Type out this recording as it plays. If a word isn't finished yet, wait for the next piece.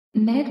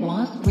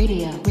Wasp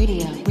Radio. It's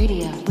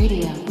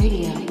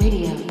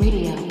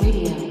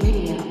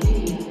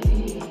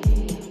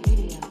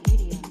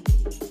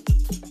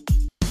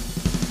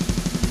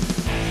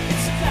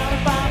about a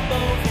pop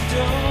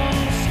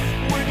overdose,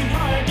 working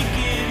hard to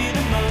give you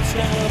the most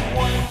of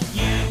what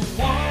you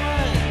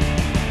want,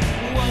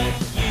 what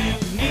you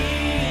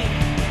need,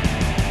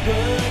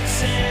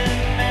 hooks and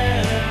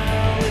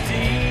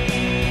melody.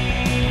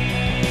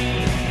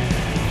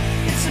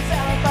 It's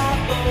about a pop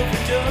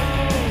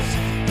overdose,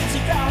 it's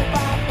about a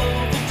pop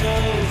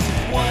overdose,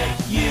 what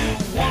you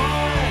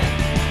want,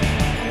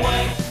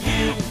 what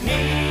you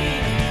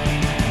need,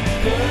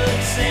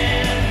 hooks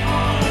and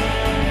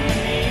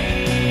harmony.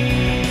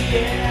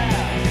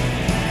 Yeah,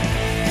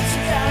 it's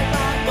about a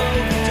pop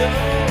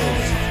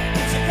overdose.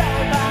 It's about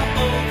a pop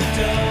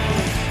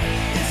overdose.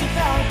 It's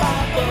about a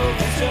pop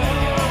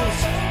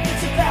overdose.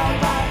 It's about a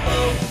pop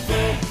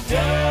overdose.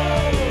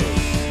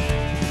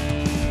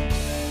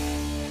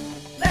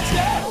 Let's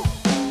go.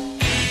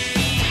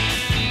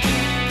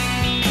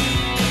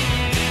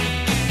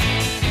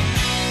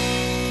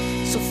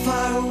 So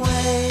far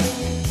away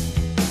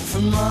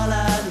from all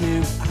I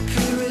knew, I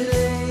could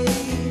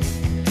relate.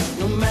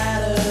 No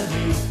matter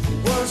who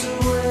was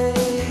away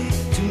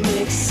to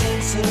make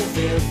sense of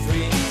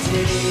every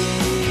day.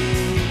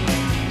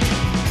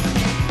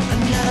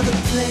 Another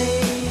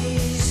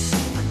place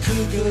I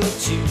could go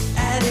to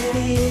at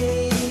any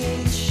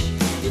age.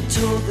 You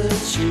told the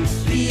truth,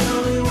 the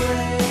only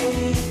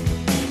way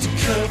to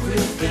cope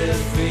with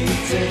every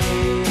day.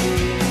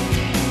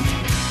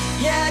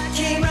 Yeah, it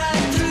came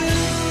right through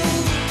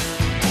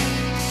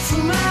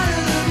from out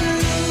of the blue.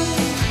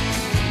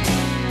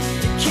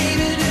 It came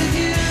into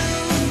view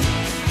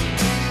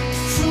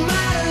from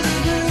out of the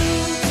blue.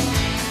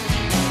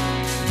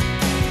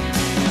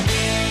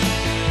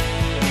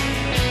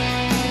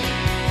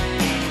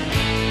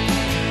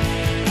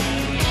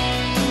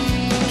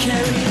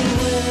 Carried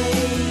away,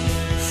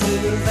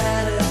 full of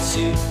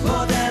attitude,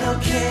 more than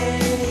okay.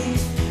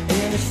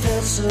 And it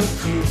felt so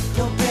cool,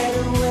 no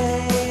better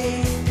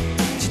way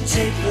to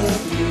take the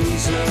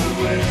blues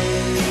away.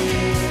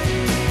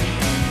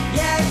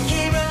 Yeah, it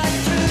came right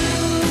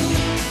through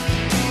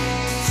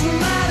from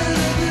out of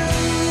the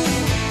blue.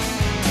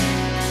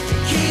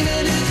 It came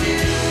into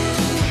view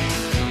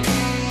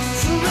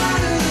from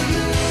out of the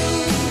blue.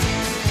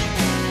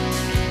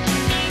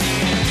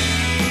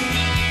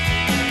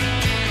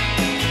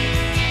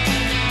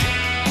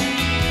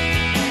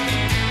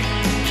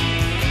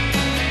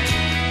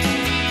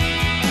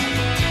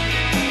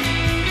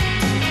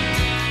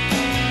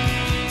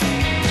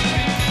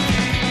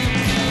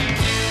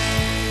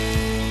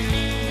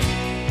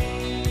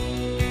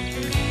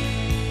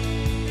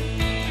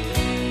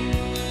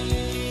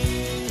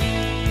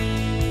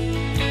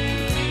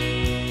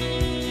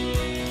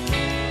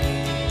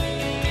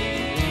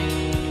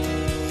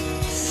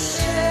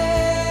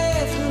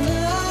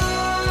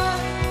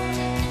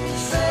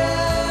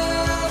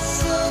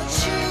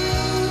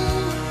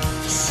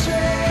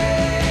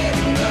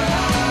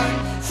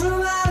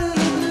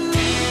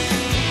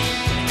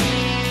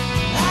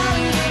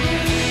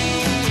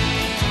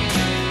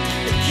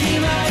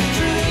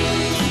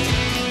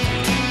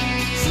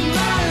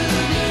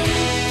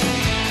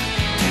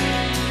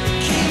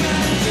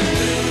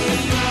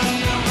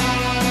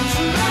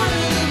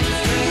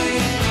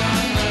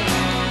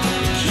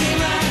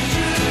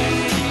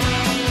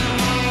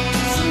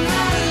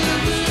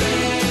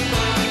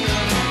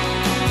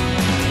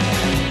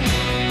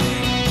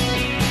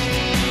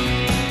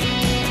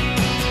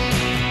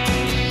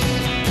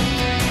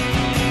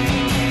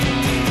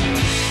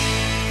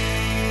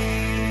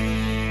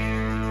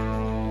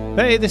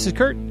 Hey, this is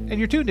Kurt, and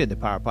you're tuned in to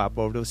Power Pop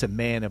Overdose, and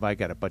man, have I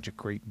got a bunch of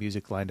great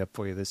music lined up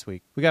for you this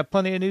week. We got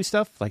plenty of new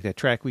stuff, like that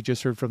track we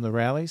just heard from the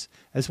Rallies,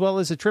 as well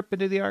as a trip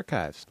into the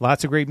archives.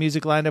 Lots of great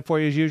music lined up for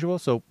you as usual,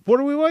 so what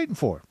are we waiting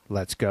for?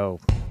 Let's go.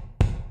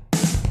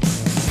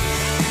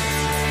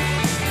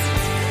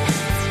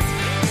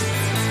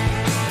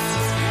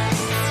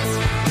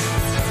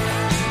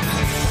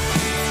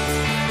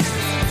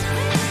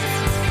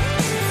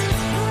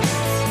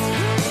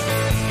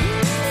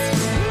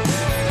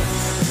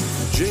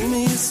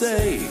 Genie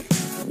say,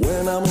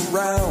 when I'm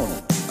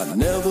around, I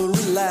never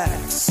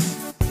relax.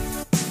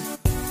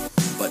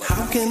 But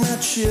how can I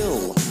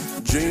chill,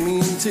 Jamie,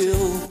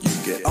 until you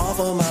get off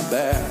of my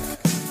back?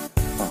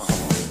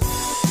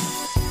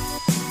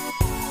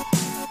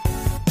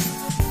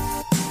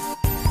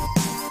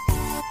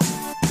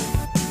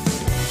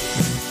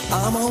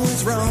 I'm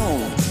always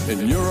wrong,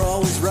 and you're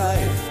always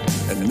right,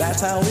 and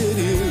that's how it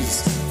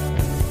is.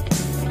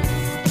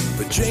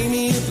 But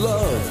Jamie, if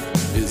love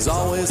is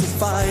always a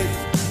fight,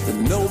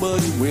 then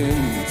nobody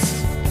wins.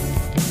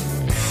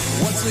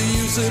 What's the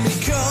use of me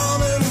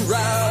coming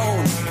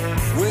around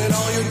when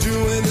all you're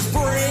doing is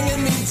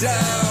bringing me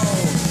down?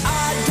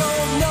 I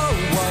don't know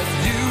what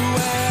you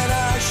and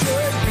I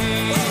should be.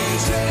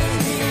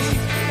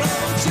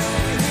 Oh,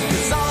 Jamie,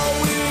 'cause all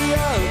we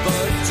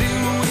ever do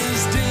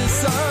is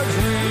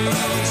disagree.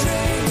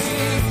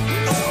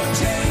 Oh,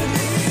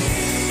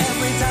 Jamie,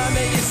 every time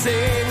that you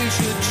say we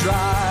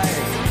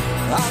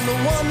I'm the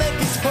one that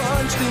gets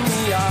punched in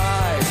the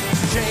eye.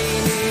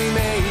 Janie,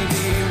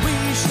 maybe we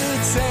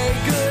should say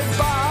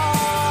goodbye.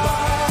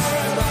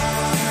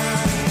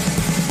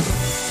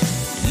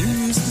 You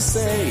used to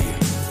say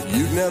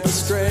you'd never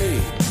stray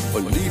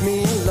or leave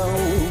me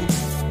alone.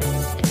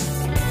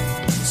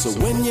 So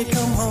when you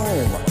come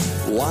home,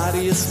 why do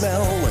you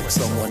smell like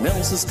someone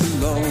else's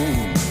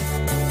cologne?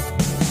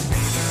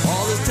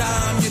 All the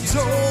time you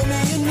told me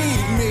you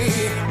need me,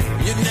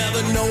 you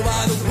never know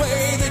by the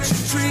way that you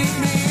treat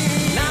me.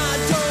 And I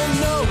don't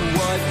know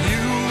what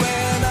you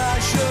and I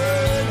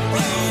should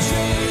be.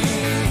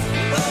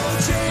 Oh,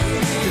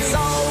 Jamie, 'cause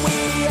all we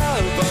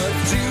ever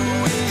do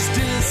is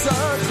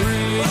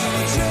disagree.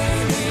 Oh,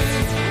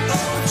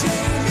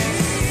 Jamie,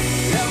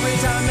 every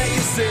time that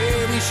you say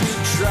we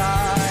should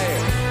try,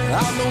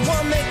 I'm the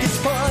one that gets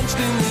punched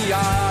in the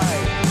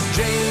eye.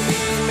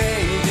 Jamie,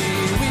 maybe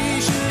we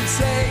should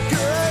say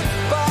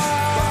goodbye.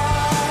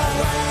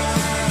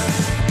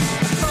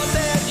 I thought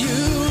that you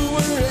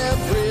were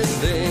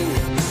everything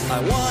I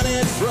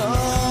wanted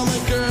from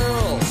a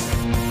girl.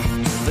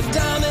 The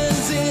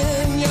diamonds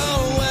in your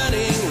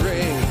wedding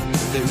ring,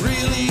 they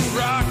really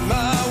rock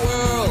my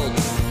world.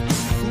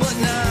 But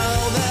now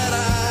that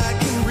I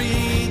can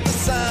read the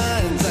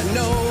signs, I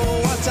know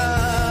our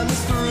time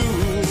is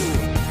through.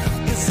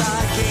 'Cause I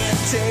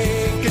can't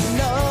take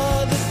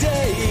another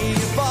day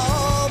of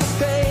all the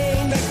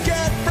pain I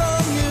get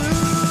from you.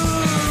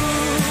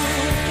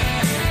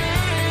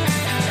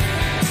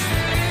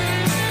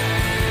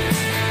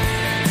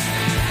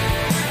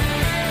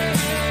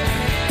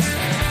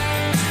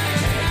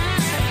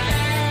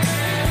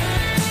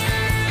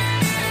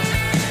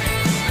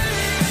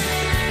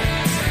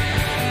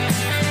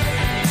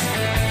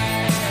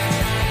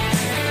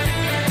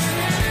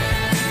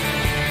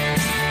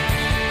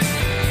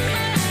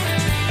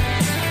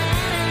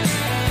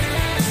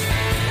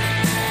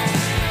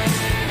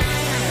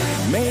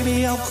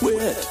 Maybe I'll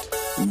quit,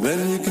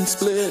 then you can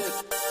split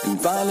and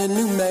find a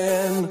new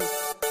man.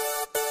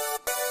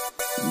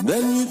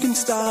 Then you can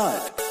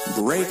start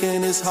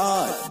breaking his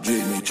heart,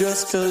 Jamie,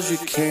 just 'cause you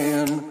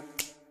can.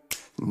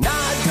 And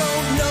I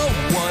don't know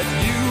what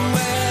you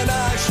and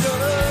I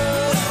should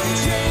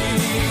be,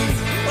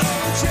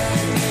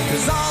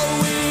 'cause all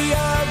we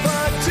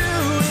ever do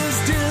is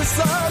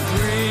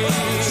disagree.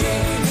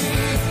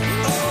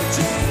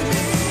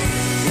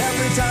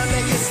 Every time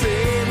that you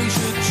say we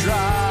should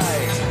try,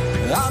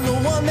 I'm the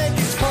one that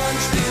gets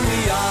punched in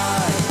the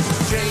eye.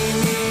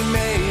 Jamie,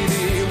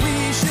 maybe we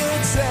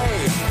should say,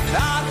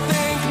 I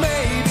think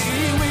maybe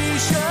we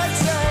should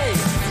say,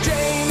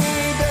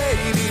 Jamie,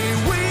 baby,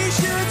 we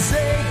should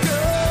say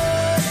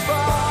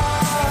goodbye.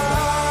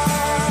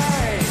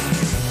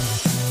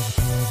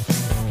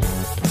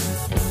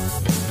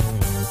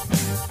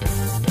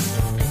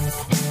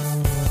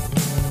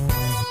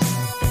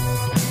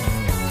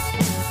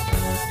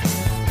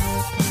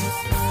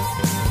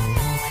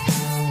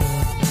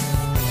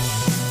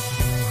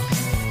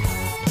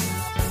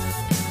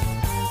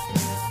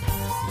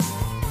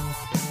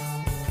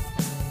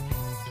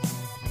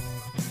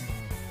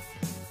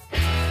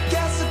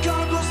 Guess I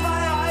can't close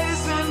my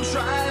eyes and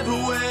drive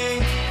away.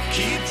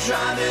 Keep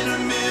driving a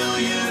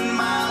million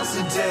miles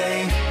a day.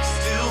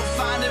 Still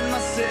finding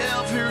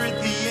myself here at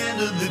the end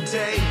of the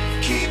day.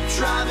 Keep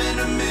driving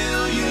a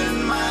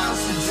million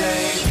miles a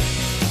day.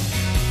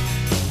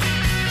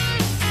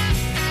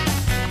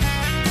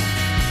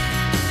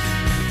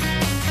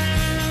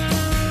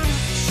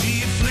 She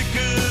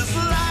flickers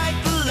like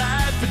the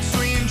light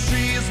between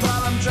trees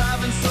while I'm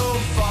driving so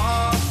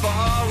far,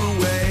 far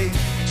away.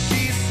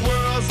 She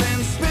swirls and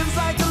spins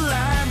like the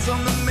lines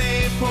on the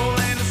maypole,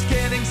 and it's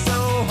getting so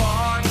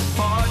hard,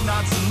 hard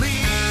not to leave.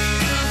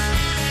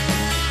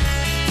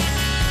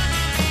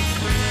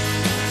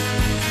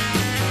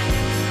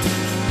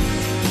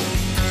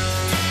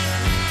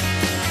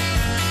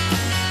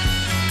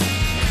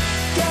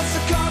 Guess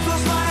I can't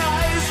close my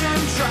eyes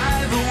and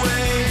drive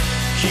away.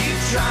 Keep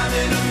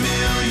driving a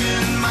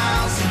million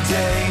miles a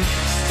day.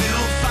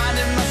 Still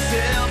finding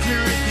myself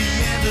here at the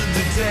end of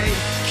the day.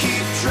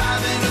 Keep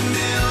driving a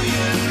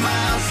million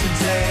miles a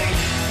day.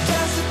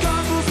 Guess I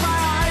can't close my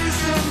eyes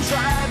and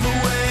drive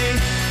away.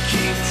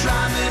 Keep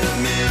driving a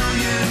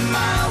million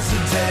miles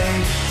a day.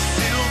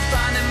 Still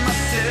finding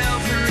myself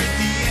here at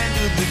the end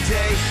of the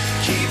day.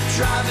 Keep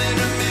driving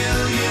a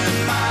million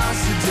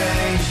miles a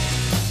day.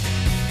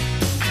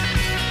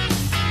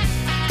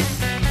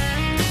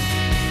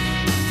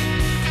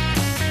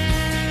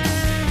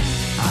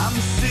 I'm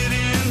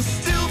sitting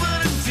still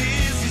but a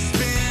dizzy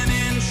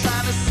spinning,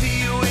 trying to see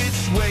which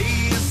way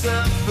is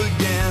up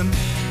again.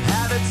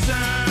 Had it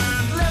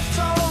turned left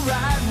or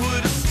right,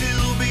 would I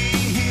still be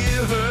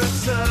here? Her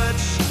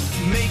touch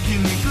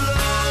making me glow.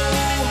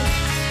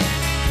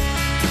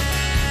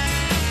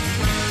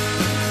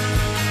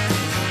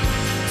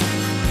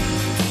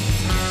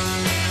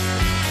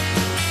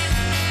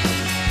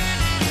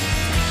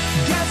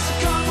 Guess I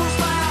can't close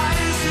my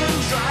eyes and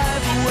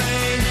drive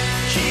away.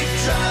 Keep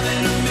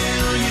driving a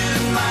million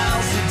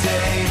miles a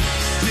day.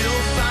 Still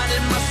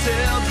finding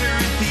myself here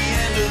at the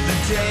end of the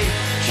day.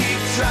 Keep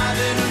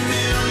driving a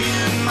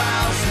million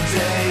miles a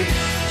day.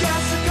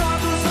 Gas the car,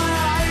 close my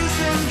eyes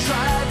and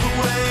drive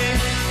away.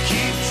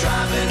 Keep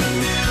driving a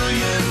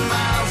million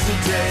miles a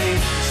day.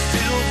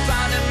 Still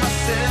finding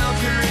myself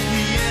here at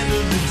the end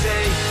of the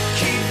day.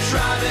 Keep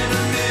driving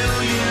a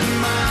million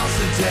miles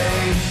a day.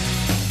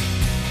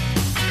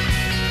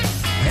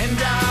 And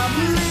I'm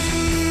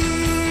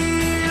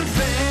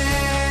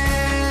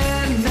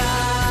leaving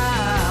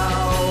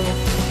now.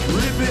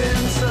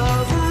 Ribbons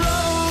of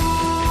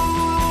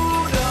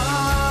road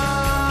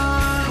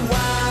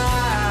unwound.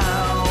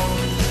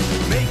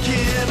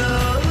 Making a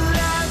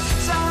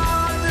left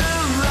on the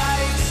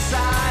right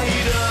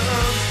side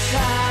of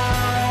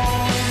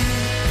town.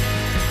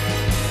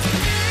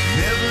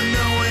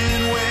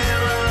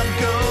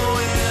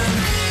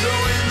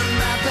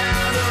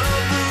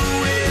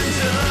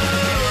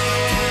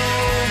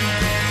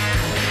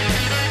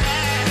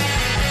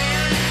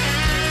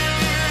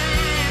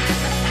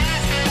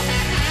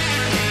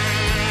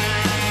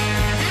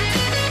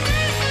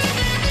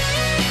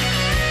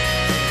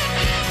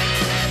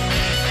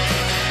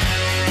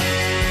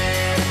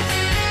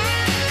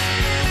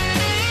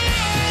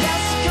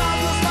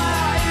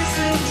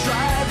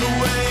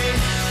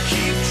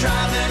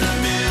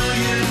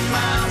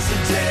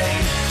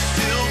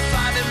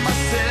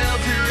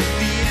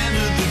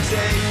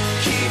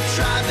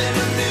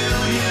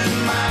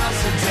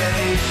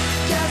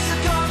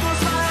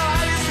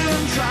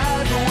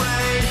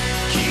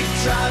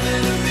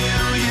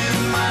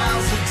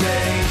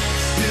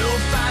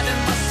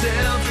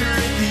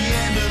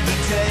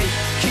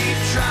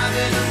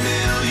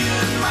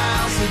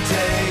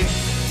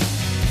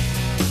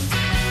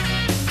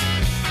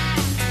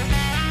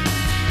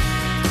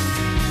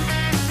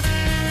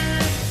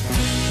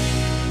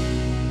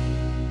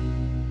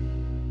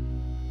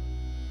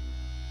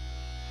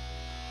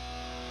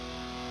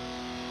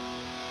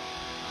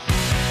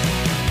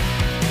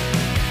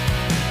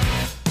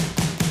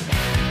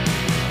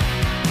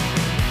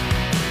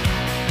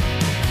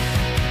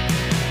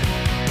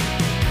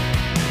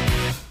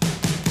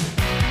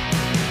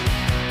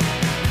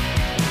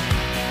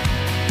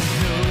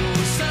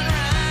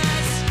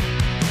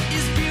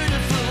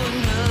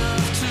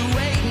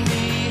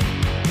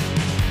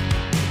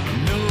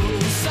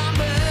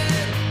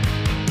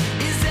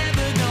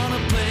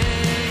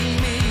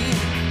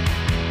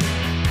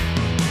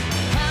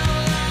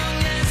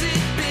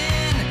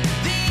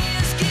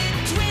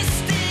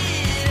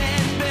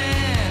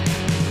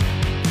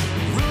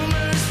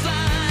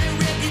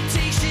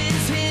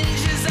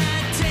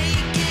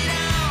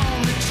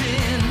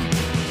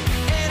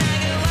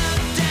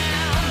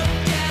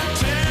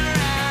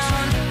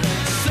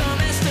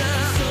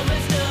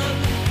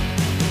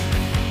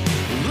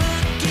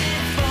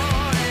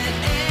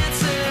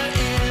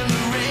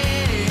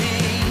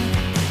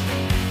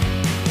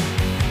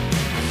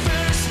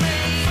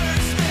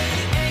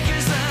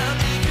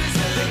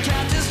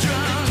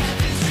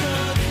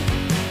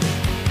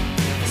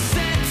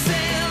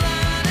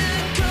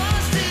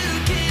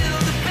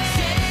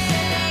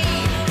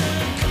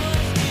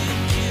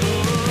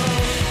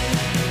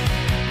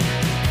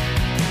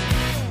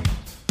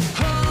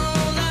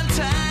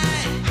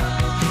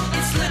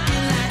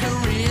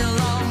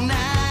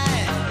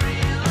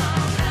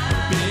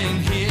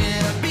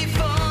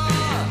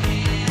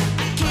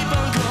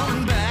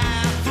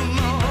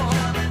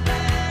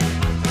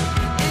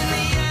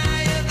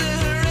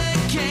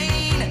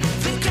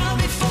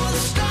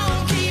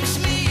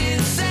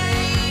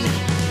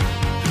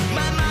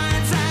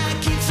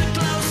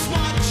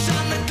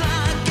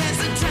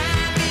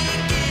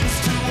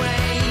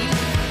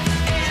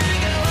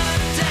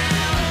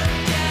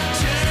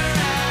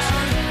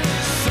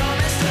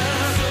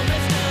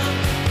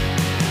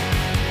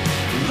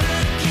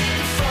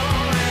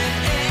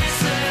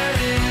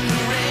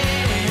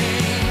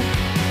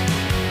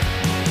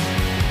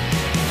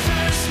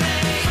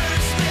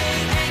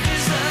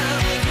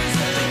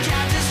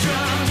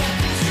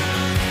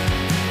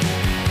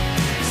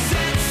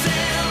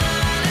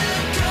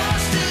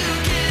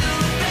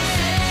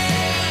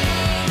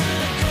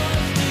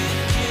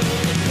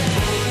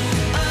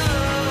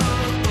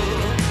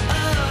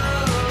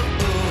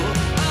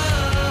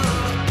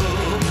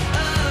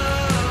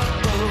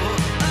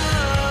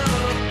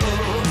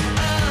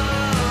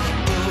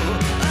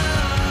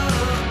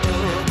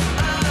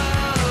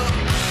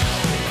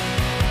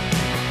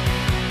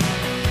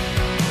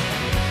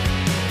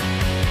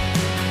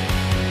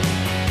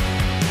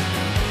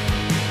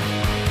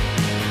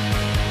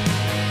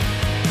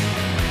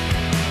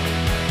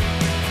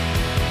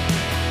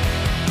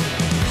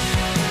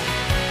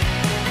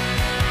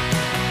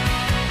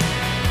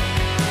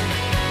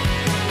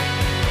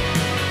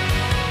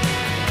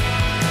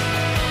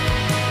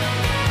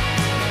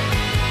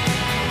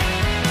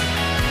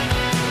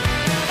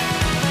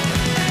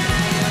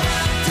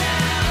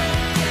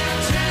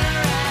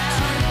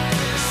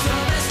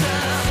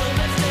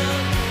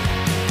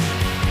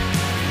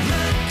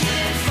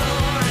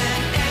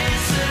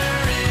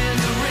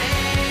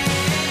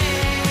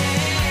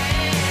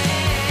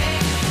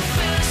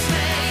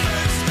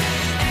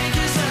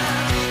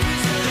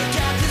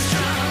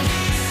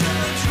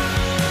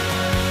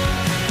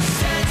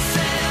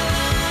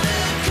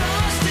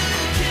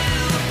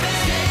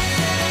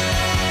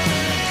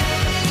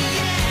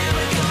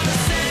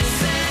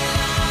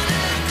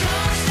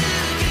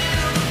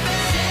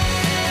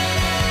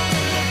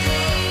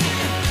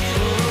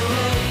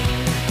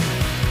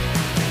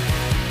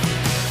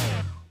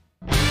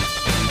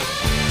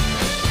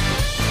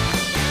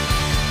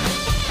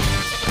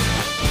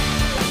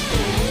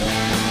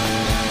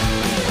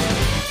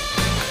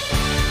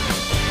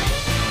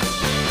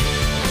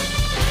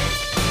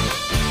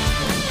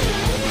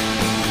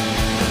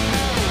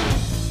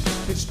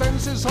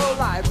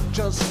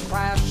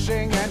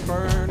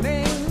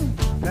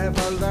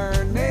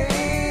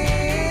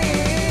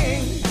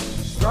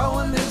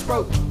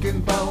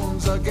 knocking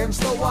bones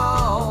against the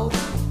wall.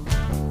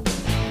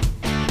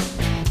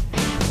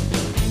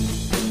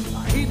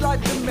 He'd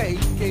like to make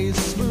a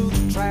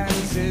smooth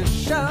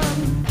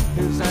transition.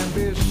 His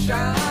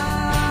ambition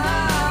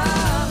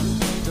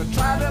to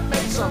try to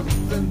make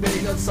something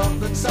big of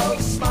something so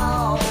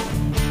small.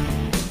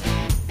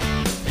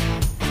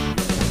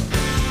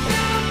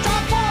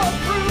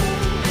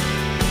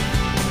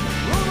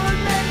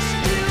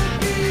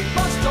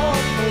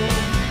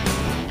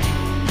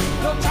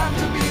 No time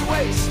to be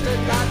wasted,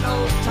 got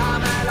no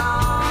time at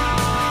all.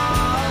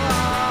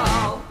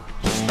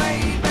 Just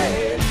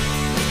maybe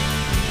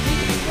he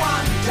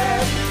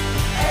wanted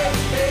a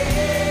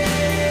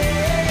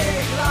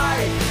big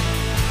life,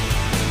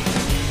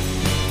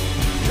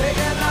 big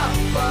enough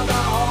for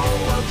the whole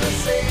world to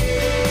see.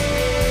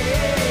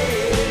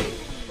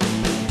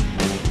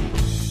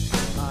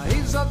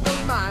 He's of the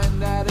mind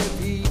that if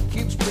he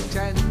keeps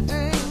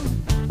pretending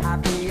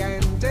happy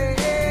endings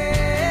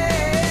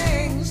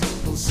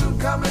will soon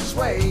come his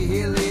way,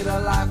 he'll lead a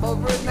life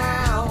of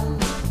renown.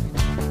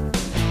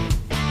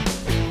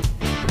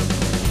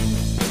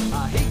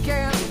 He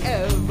can't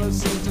ever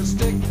seem to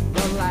stick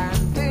the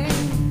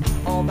landing,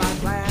 all by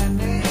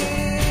planning.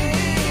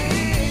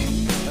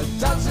 It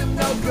does him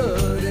no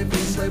good if he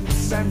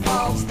slips and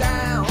falls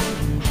down.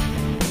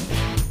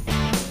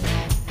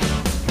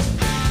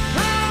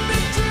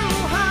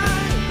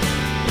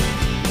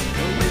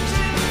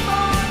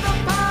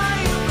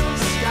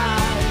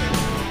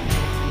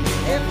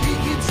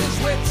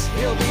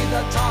 He'll be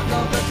the talk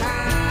of the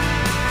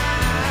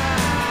town.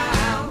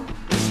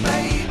 This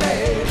baby,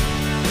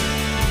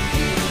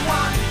 he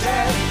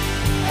wanted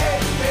a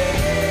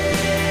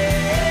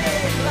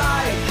big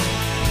life,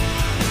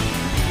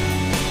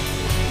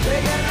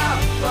 big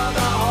enough for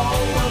the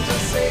whole world to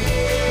see.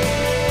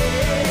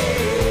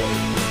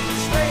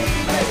 This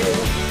baby,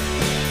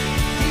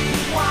 he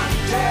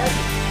wanted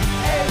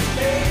a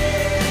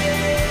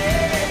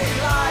big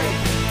life,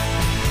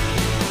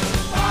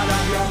 part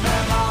of your memory.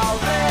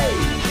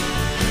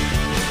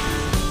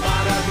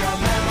 Your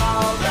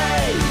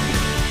memory.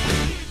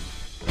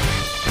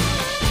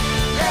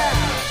 Yeah.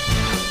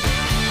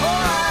 All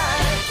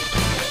right.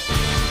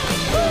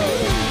 Woo.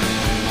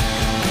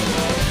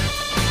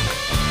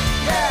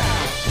 Yeah.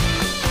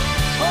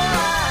 All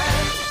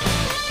right.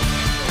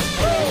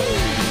 Woo.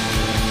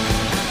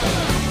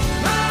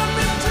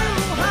 Climbing too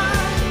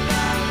high,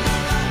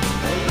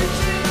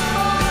 reaching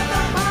for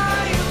the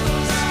pie in the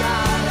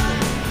sky.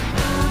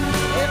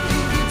 If he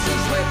keeps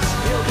his wits,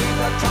 he'll be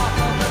the talk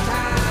of the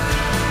town.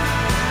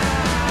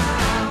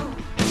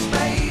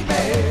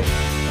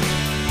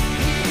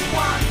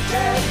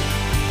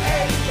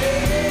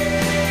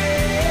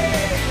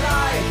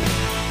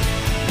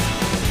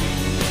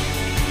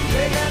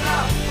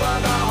 For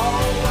the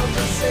whole world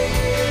to see.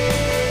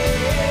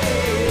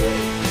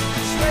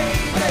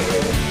 Straight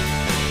baby,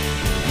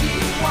 he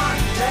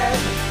wanted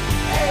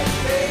a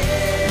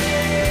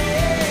big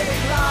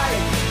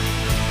life.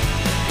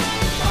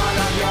 Part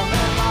of your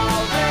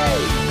memory.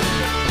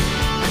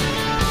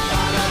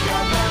 Part of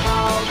your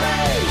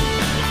memory.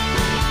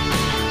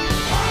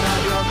 Part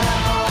of your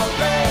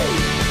memory.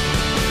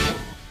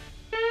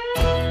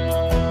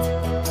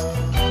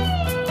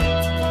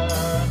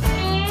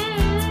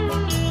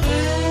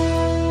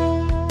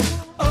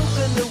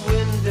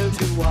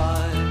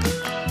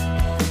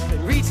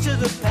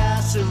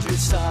 Passenger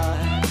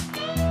side,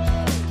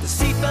 the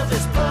seatbelt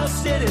is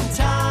busted in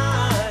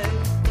time.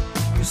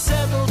 You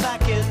settle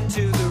back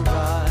into the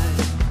ride.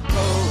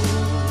 Oh,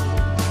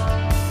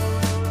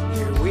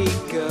 here we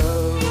go.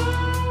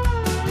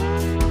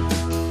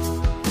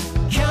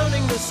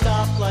 Counting the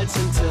stoplights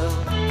until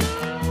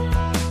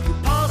you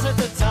pause at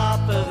the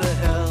top of the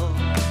hill.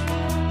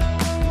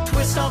 You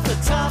twist off the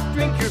top,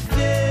 drink your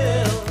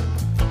fill,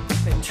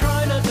 and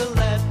try not to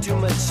let too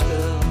much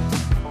spill.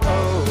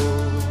 Oh,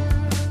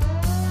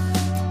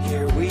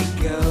 here we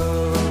go.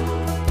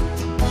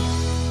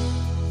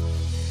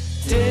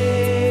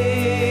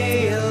 Daylight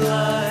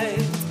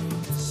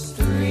is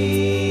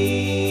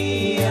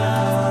 3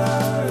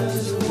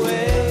 hours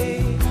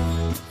away.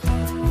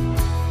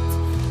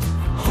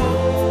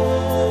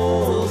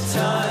 Hold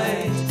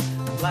tight,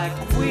 black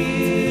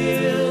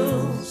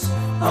wheels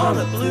on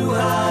a blue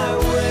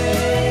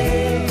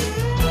highway.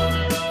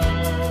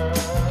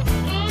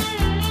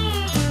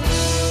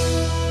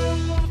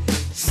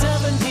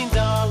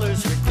 $17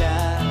 for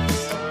gas.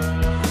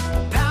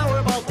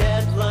 Powerball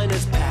deadline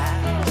is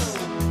passed.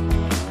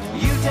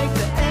 You take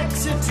the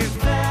exit too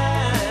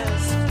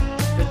fast.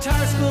 The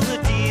tires pull, the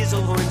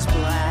diesel horns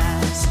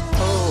blast.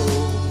 Oh,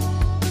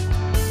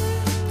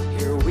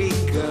 here we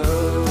go.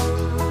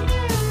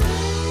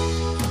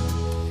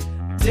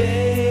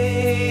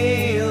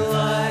 Daylight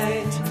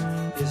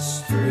is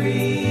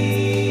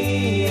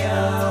 3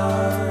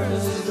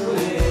 hours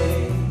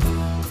away.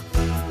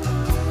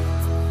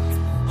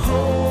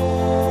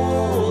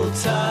 Hold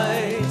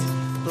tight,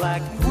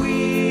 black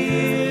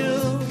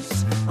wheels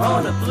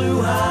on a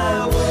blue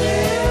highway.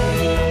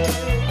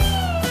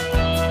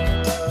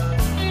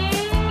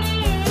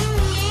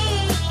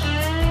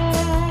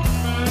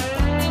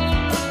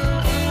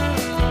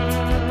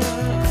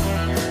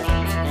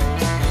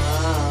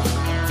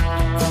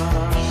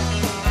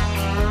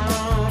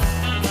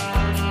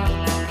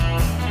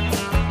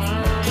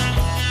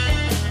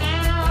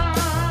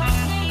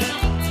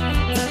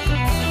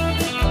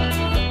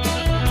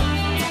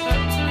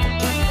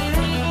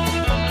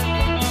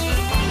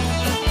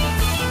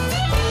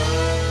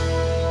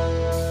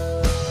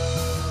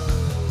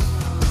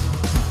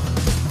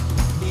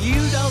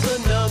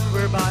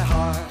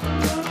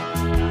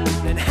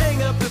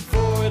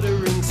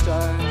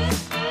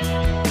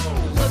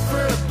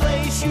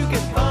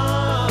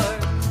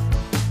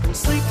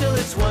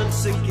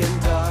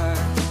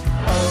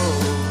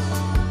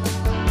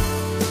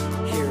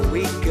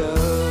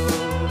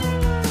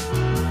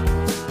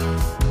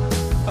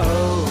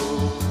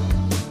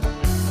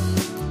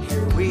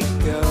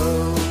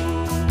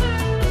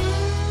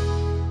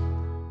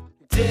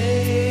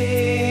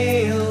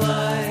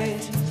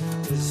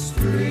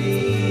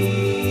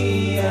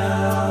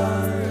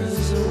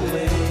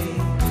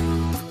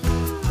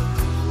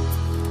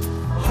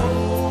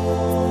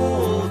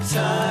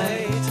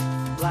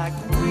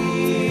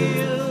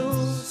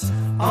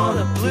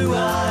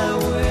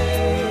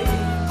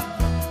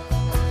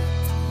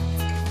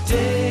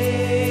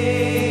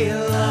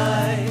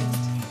 Daylight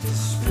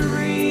is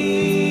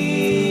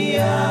 3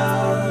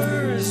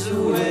 hours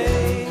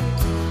away.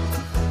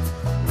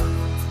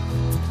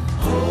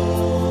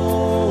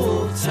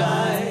 Hold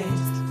tight,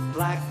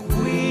 black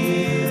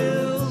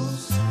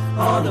wheels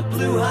on a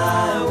blue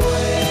highway.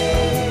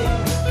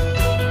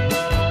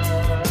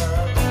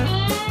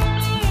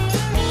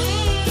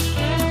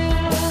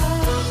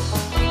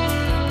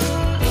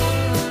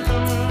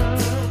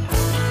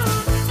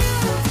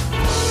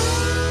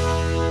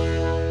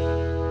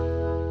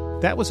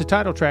 That was a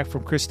title track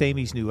from Chris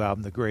Stamey's new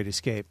album, The Great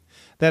Escape.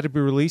 That'll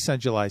be released on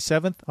July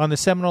 7th on the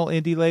seminal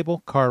indie label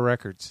Car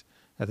Records.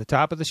 At the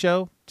top of the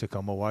show,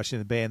 Tacoma,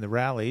 Washington band The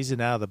Rallies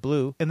and Out of the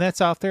Blue, and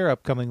that's off their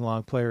upcoming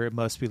long player, It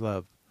Must Be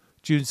Love.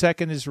 June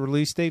 2nd is the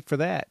release date for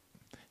that.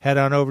 Head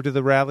on over to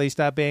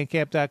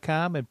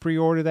therallies.bandcamp.com and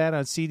pre-order that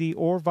on CD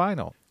or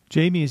vinyl.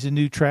 Jamie is a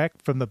new track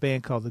from the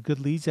band called The Good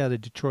Leads out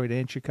of Detroit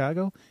and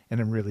Chicago, and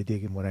I'm really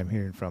digging what I'm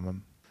hearing from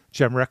him.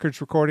 Gem Records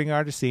recording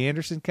artist The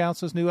Anderson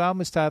Council's new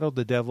album is titled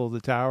The Devil of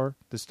the Tower,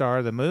 The Star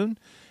of the Moon,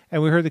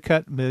 and we heard the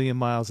cut Million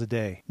Miles a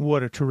Day.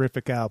 What a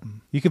terrific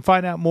album. You can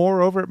find out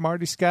more over at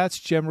Marty Scott's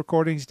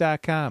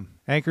gemrecordings.com.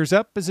 Anchors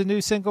Up is a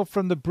new single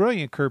from the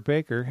brilliant Kurt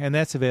Baker, and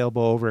that's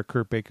available over at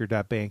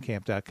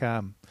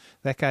kurtbaker.bandcamp.com.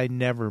 That guy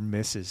never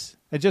misses.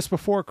 And just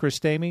before Chris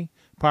Stamey,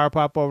 Power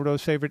Pop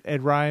Overdose favorite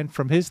Ed Ryan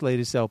from his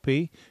latest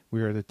LP,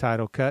 we heard the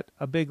title cut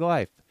A Big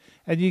Life.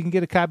 And you can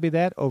get a copy of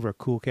that over at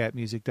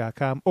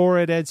coolcatmusic.com or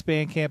at Ed's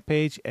Bandcamp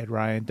page at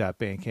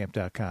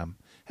ryan.bandcamp.com.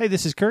 Hey,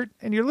 this is Kurt,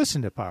 and you're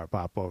listening to Power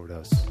Pop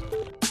Overdose.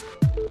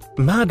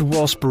 Mad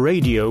Wasp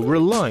Radio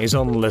relies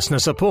on listener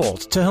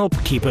support to help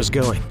keep us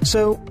going.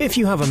 So, if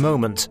you have a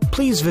moment,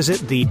 please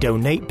visit the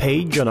donate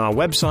page on our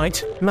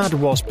website,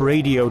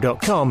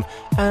 madwaspradio.com,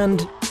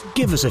 and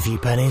give us a few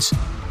pennies.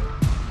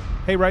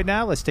 Hey, right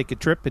now, let's take a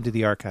trip into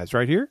the archives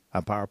right here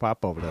on Power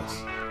Pop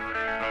Overdose.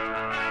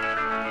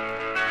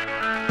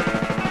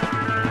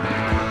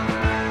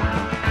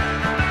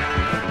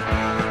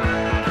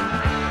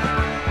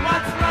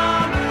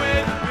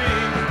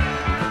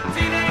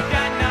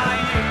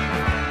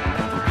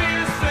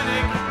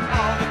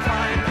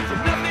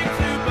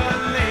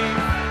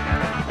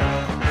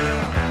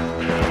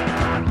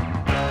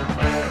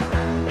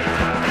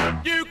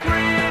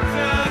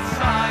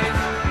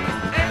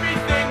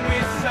 Everything we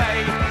say,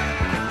 you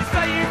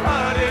say you've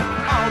heard it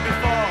all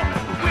before,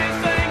 but we're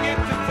saying it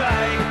today.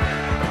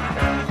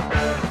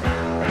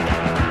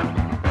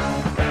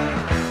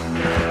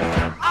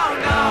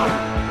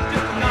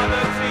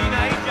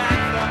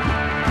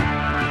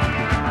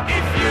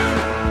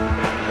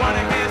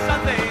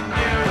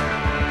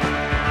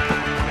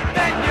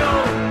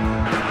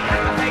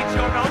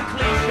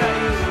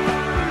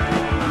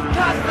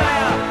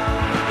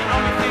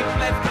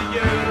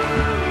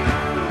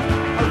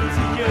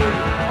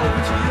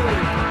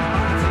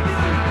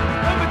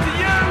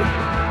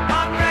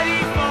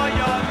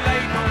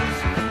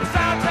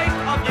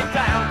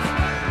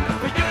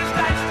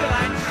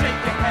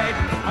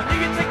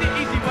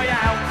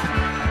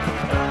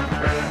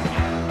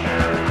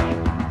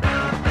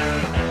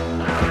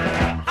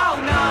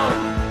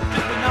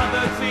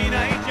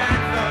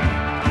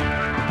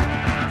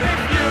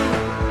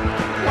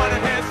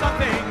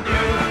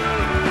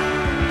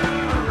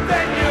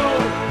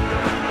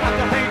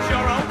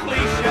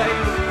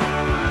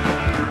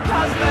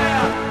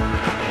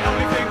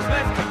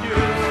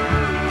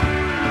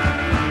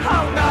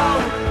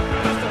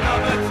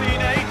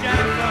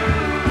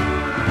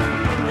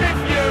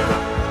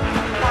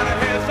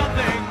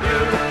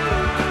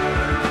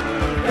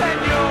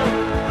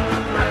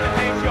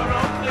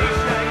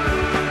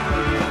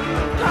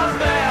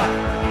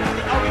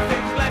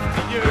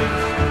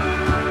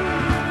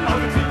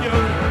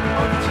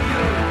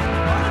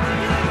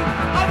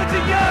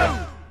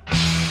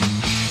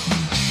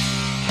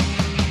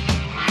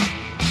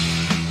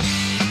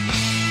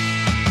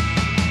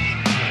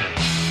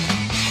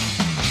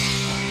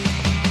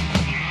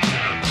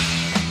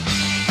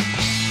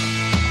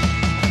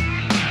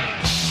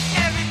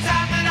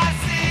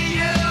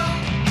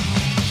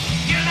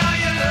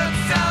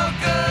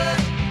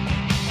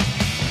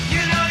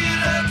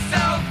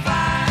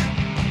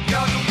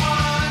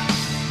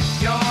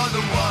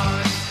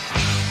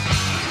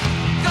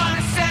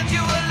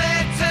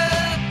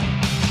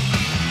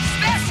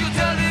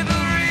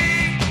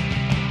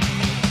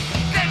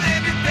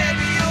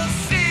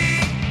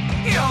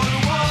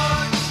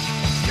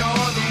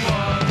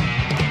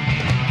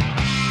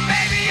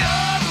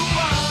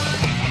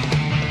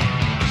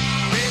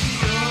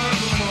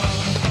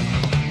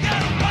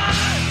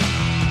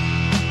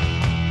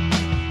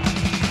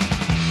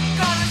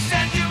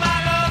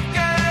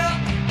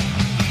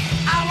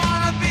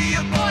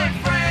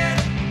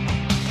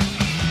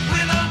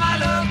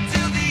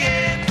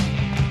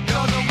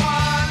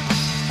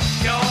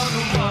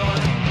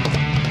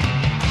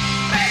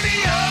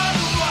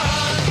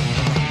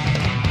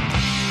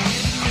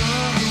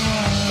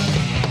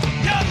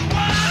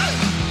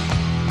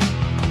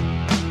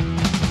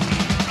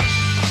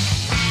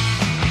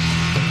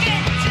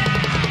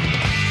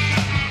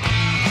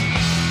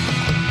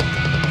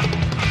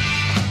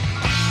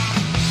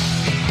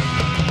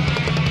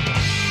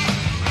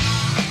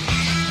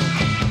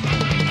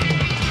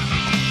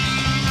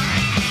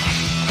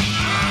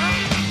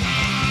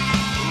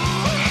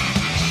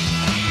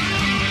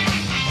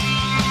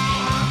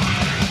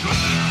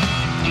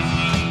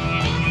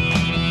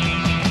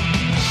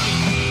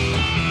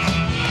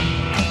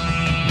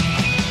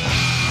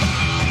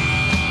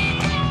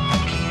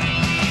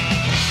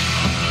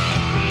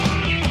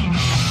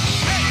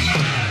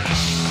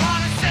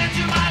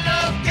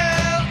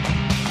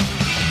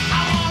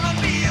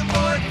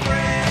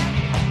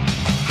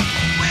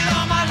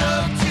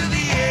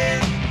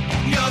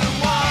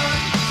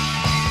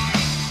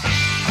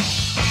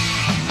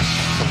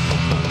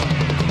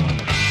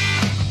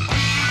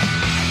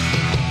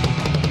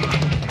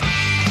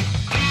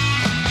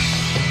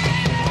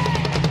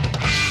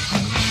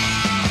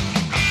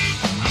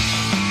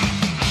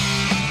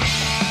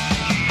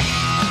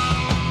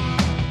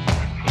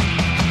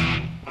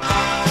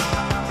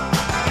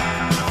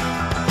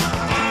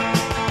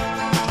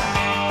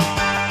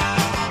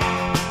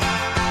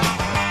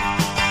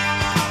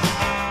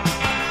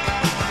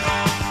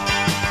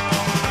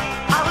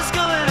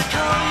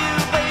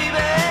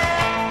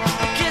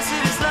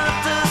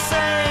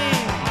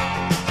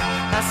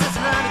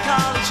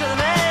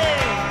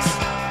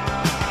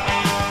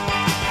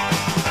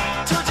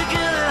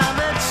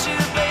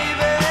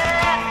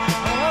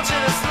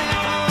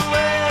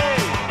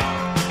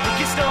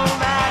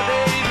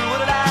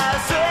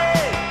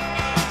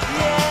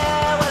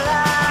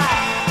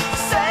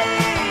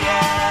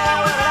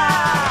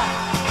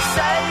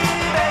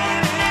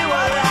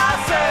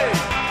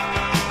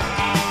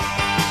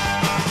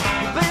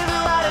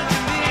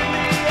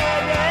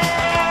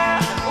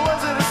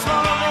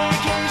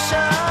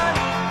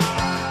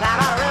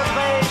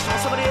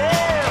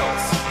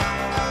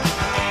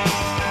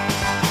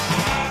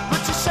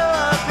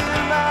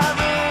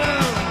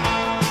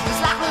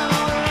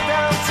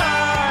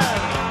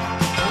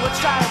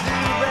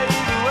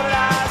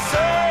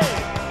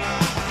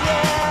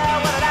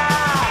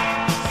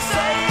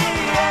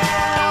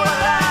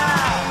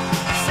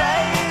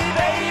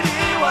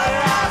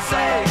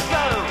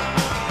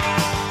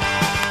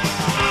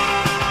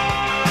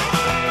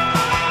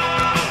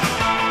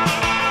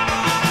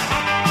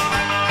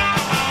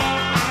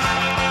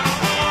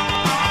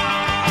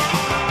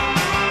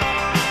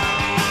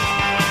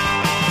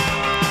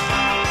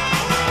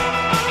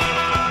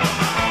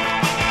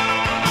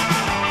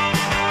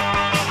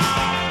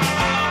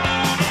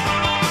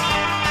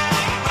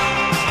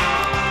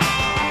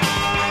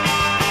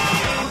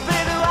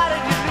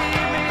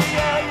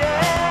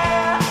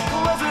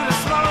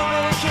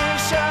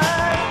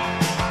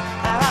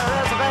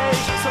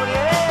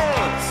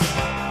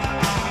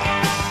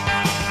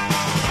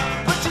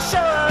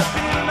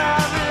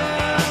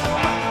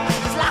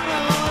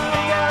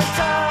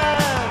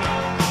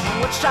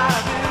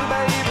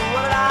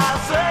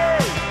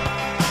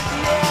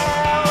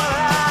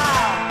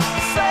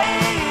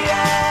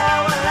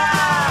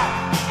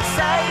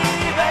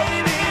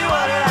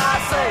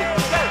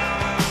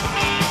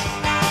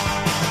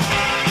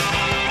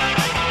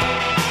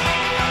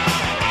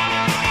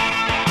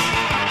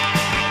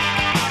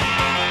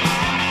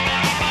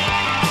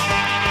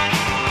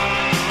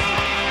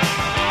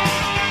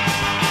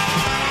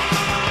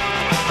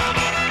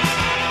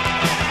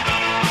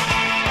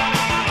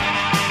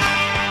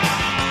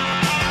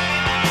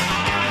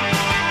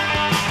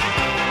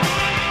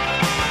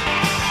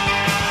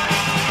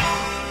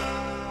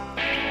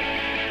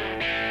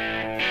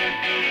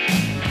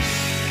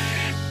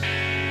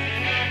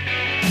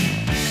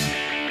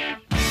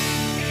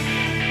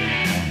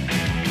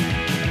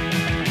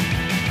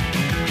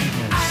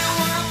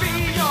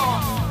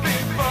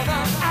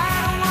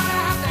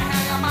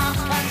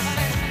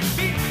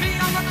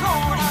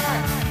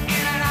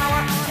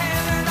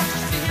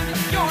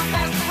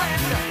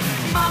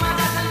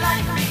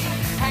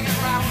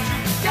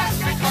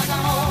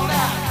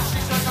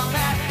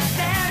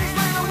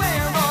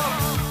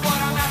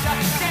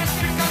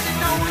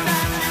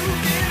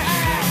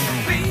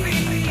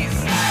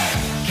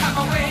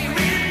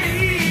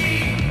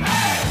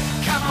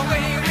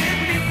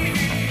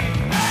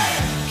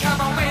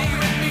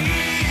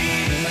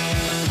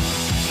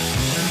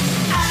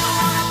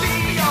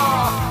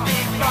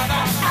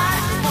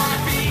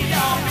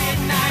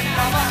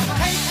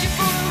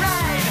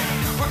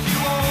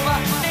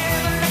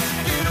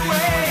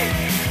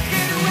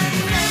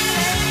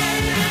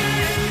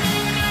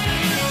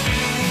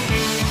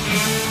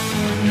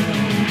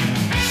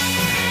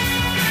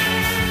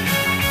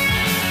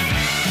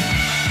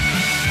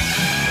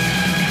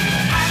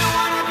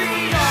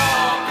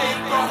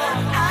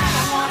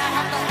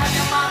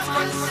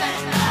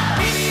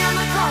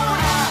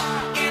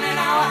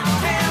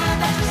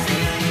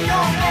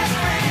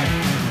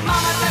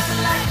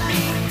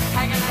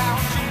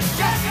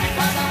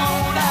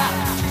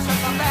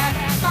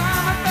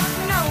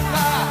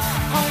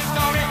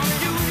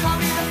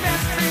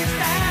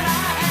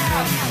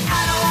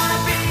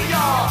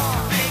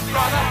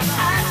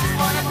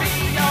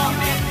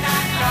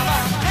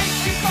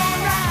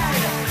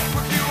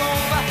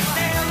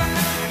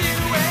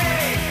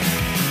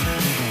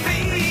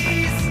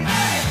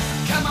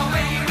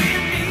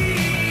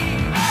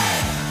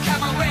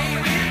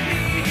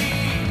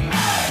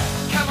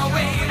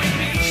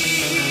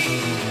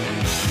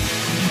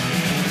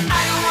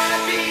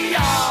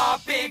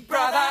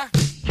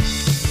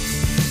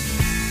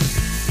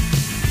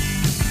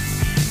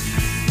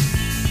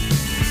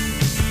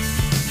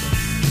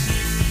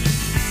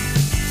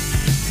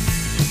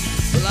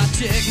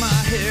 check my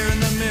hair in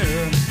the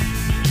mirror.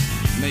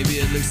 Maybe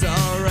it looks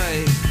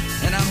alright.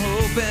 And I'm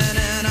hoping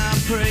and I'm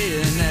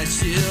praying that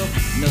she'll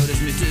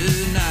notice me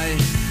tonight.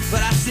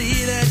 But I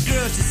see that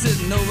girl, she's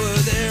sitting over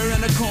there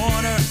in the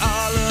corner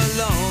all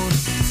alone.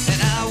 And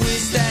I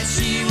wish that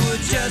she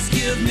would just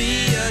give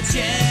me a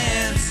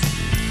chance.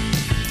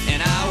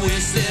 And I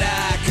wish that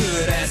I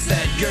could ask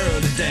that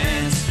girl to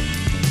dance.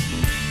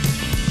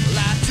 Well,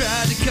 I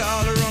tried to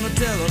call her on the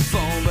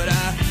telephone, but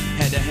I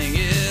had to hang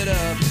it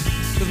up.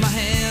 Cause my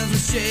hands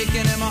were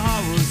shaking and my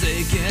heart was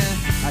aching.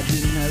 I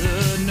didn't have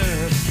the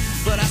nerve.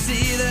 But I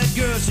see that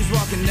girl, she's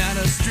walking down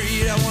the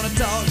street. I wanna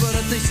talk, but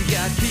I think she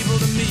got people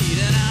to meet.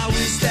 And I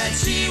wish that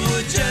she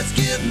would just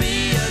give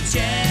me a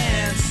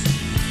chance.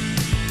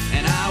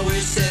 And I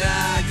wish that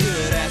I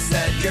could ask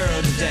that girl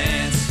to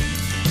dance.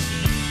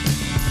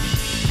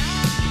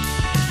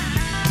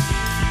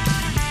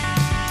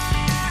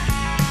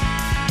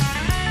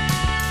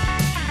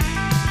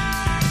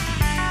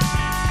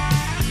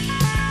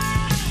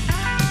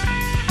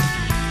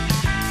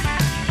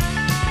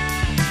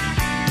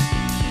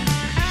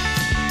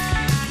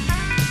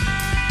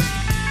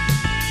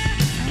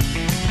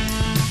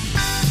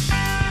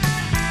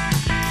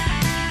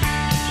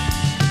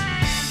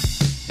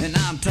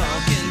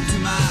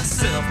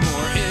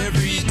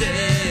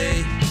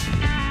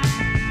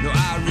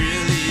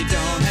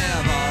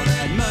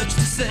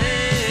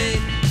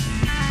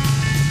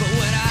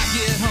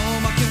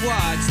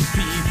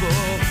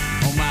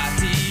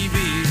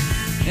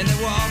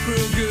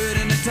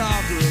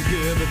 Talk real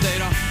good, but they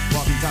don't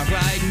walk and talk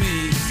like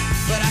me.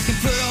 But I can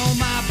put on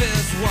my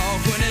best walk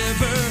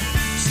whenever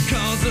she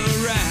comes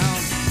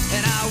around.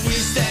 And I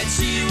wish that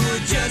she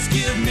would just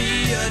give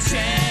me a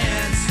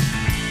chance.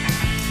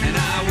 And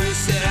I wish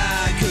that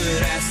I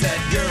could ask that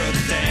girl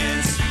to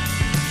dance.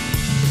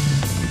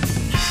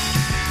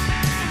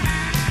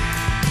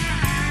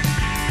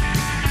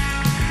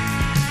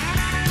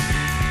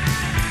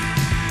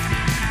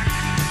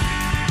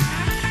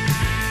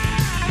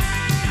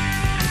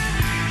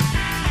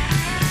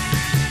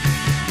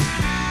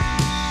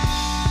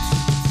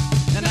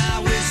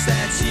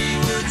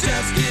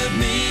 Give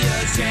me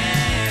a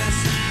chance.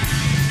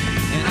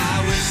 And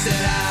I wish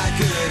that I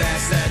could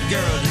ask that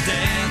girl to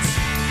dance.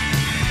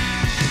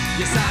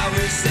 Yes, I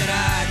wish that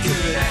I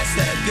could ask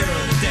that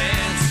girl to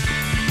dance.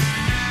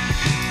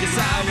 Yes,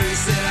 I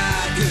wish that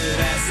I could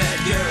ask that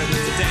girl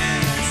to dance.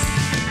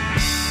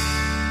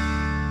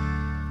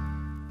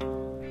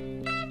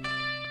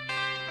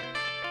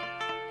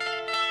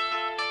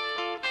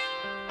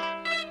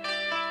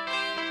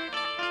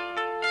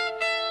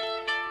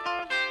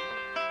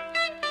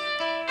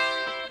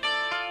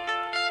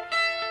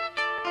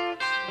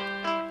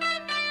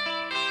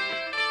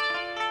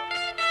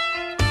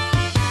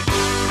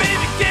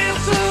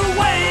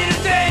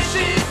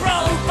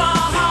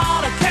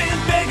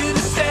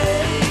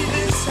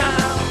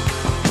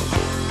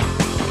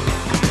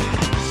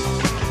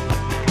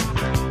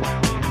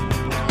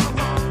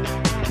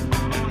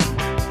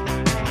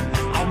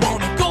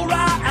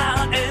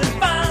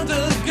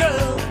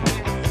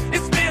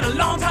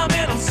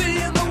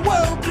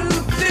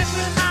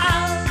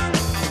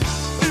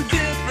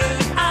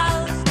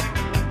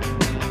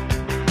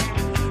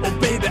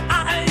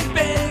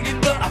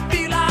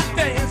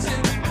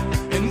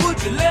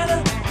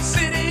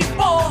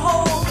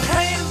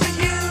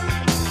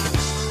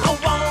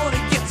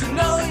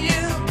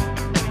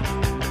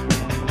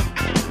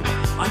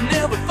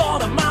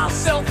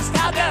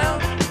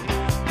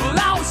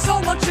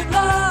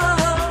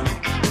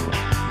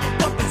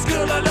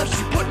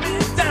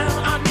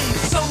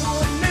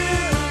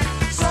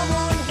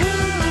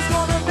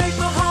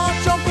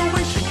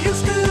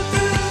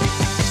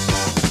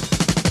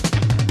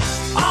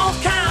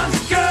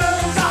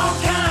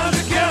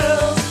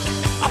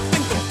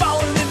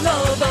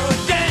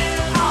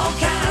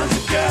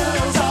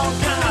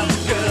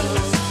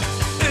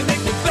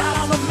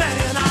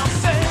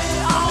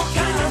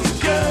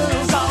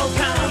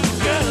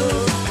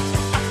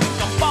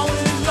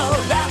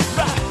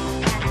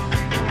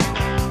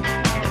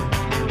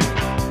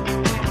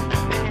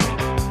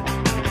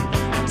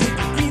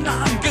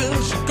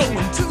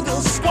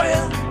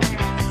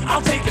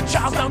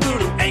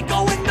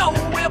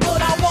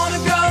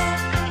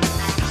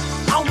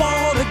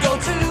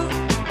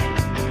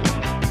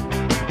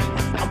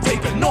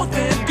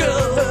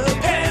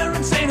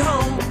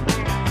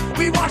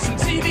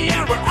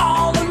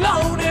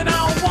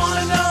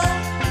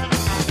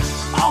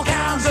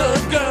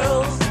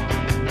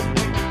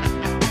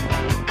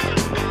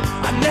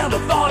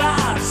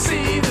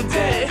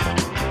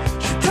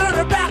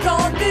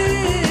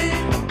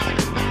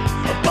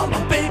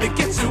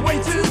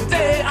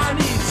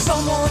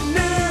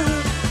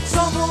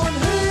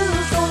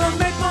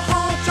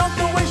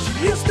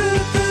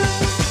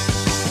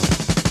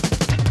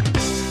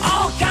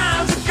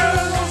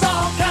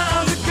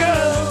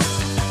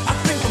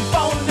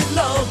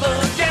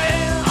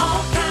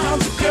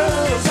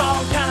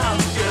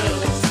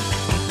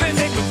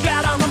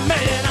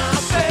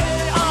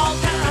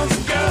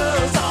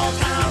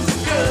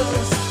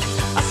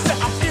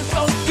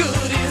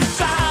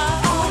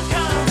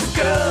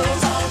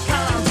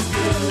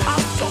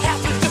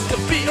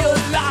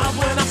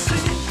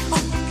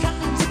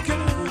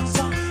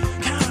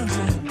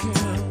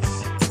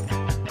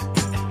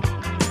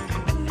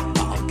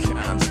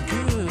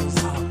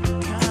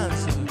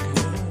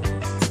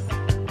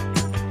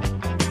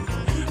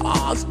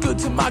 good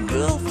to my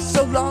girl for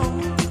so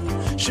long.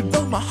 She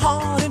broke my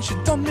heart and she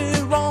done me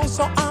wrong.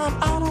 So I'm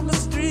out on the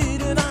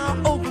street and I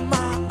open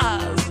my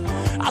eyes.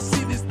 I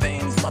see these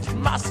things, much to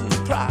my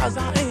surprise,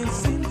 I ain't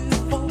seen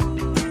before.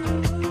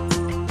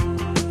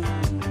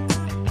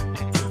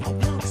 I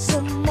want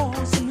some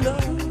more, some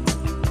love.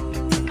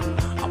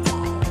 I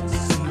want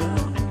some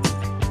love.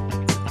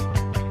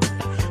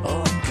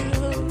 Oh,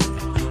 girl,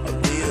 a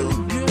real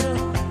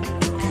girl,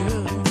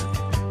 girl.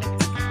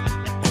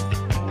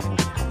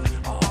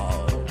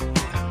 Oh,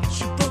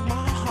 she broke my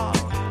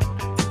heart.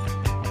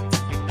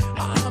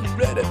 I'm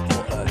ready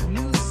for a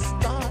new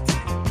start.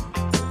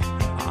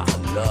 I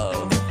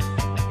love.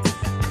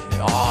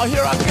 Oh,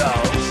 here I go.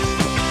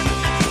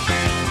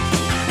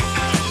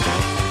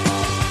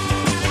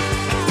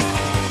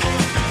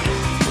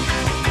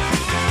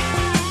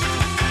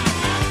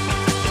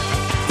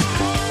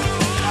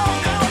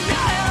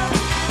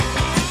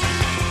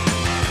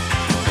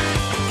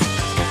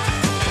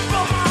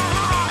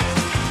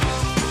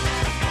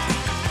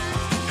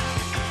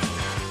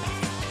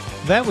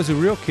 That was The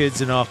Real Kids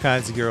and All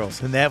Kinds of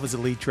Girls, and that was the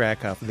lead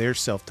track off of their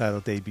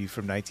self-titled debut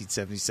from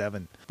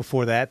 1977.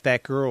 Before that,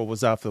 That Girl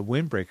was off the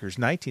Windbreakers'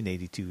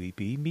 1982 EP,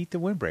 Meet the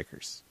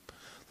Windbreakers.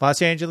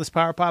 Los Angeles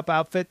power pop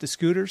outfit The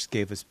Scooters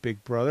gave us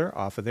Big Brother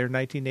off of their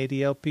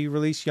 1980 LP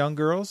release Young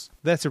Girls.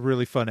 That's a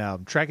really fun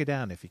album. Track it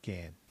down if you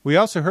can. We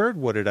also heard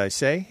What Did I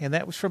Say, and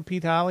that was from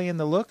Pete Holly and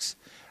the Looks.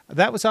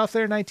 That was off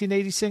their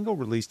 1980 single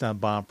released on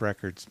Bomp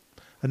Records.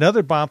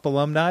 Another Bomp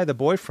alumni, the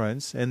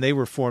Boyfriends, and they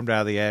were formed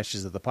out of the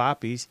ashes of the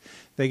Poppies.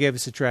 They gave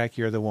us a track,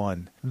 You're the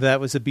One.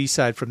 That was a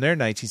B-side from their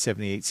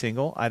 1978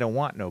 single, I Don't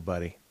Want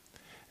Nobody.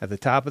 At the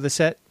top of the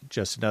set,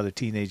 Just Another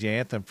Teenage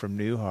Anthem from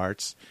New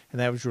Hearts, and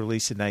that was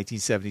released in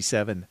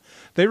 1977.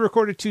 They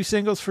recorded 2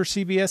 singles for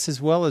CBS as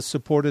well as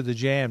supported the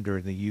Jam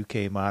during the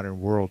UK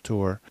Modern World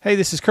Tour. Hey,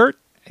 this is Kurt,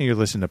 and you're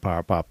listening to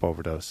Power Pop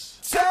Overdose.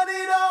 Turn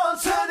it on,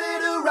 turn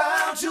it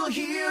around, you'll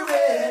hear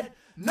it.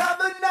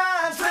 Number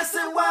 9, dressed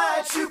in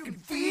white, you can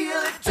feel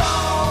it.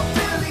 Don't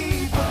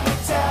believe what they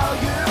tell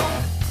you.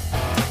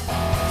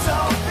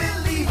 Don't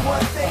believe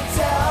what they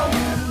tell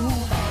you.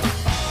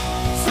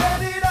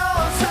 Turn it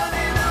on, turn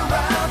it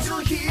around,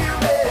 you'll hear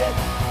it.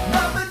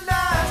 Number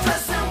 9,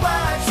 dressed in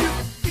white, you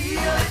can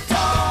feel it.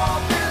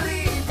 Don't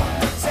believe what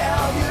they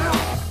tell you.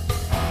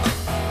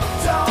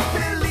 Don't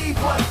believe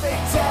what they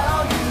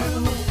tell you.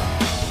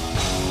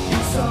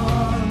 It's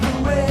on the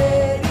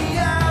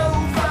radio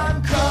from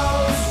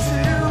coast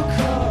to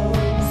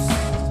coast.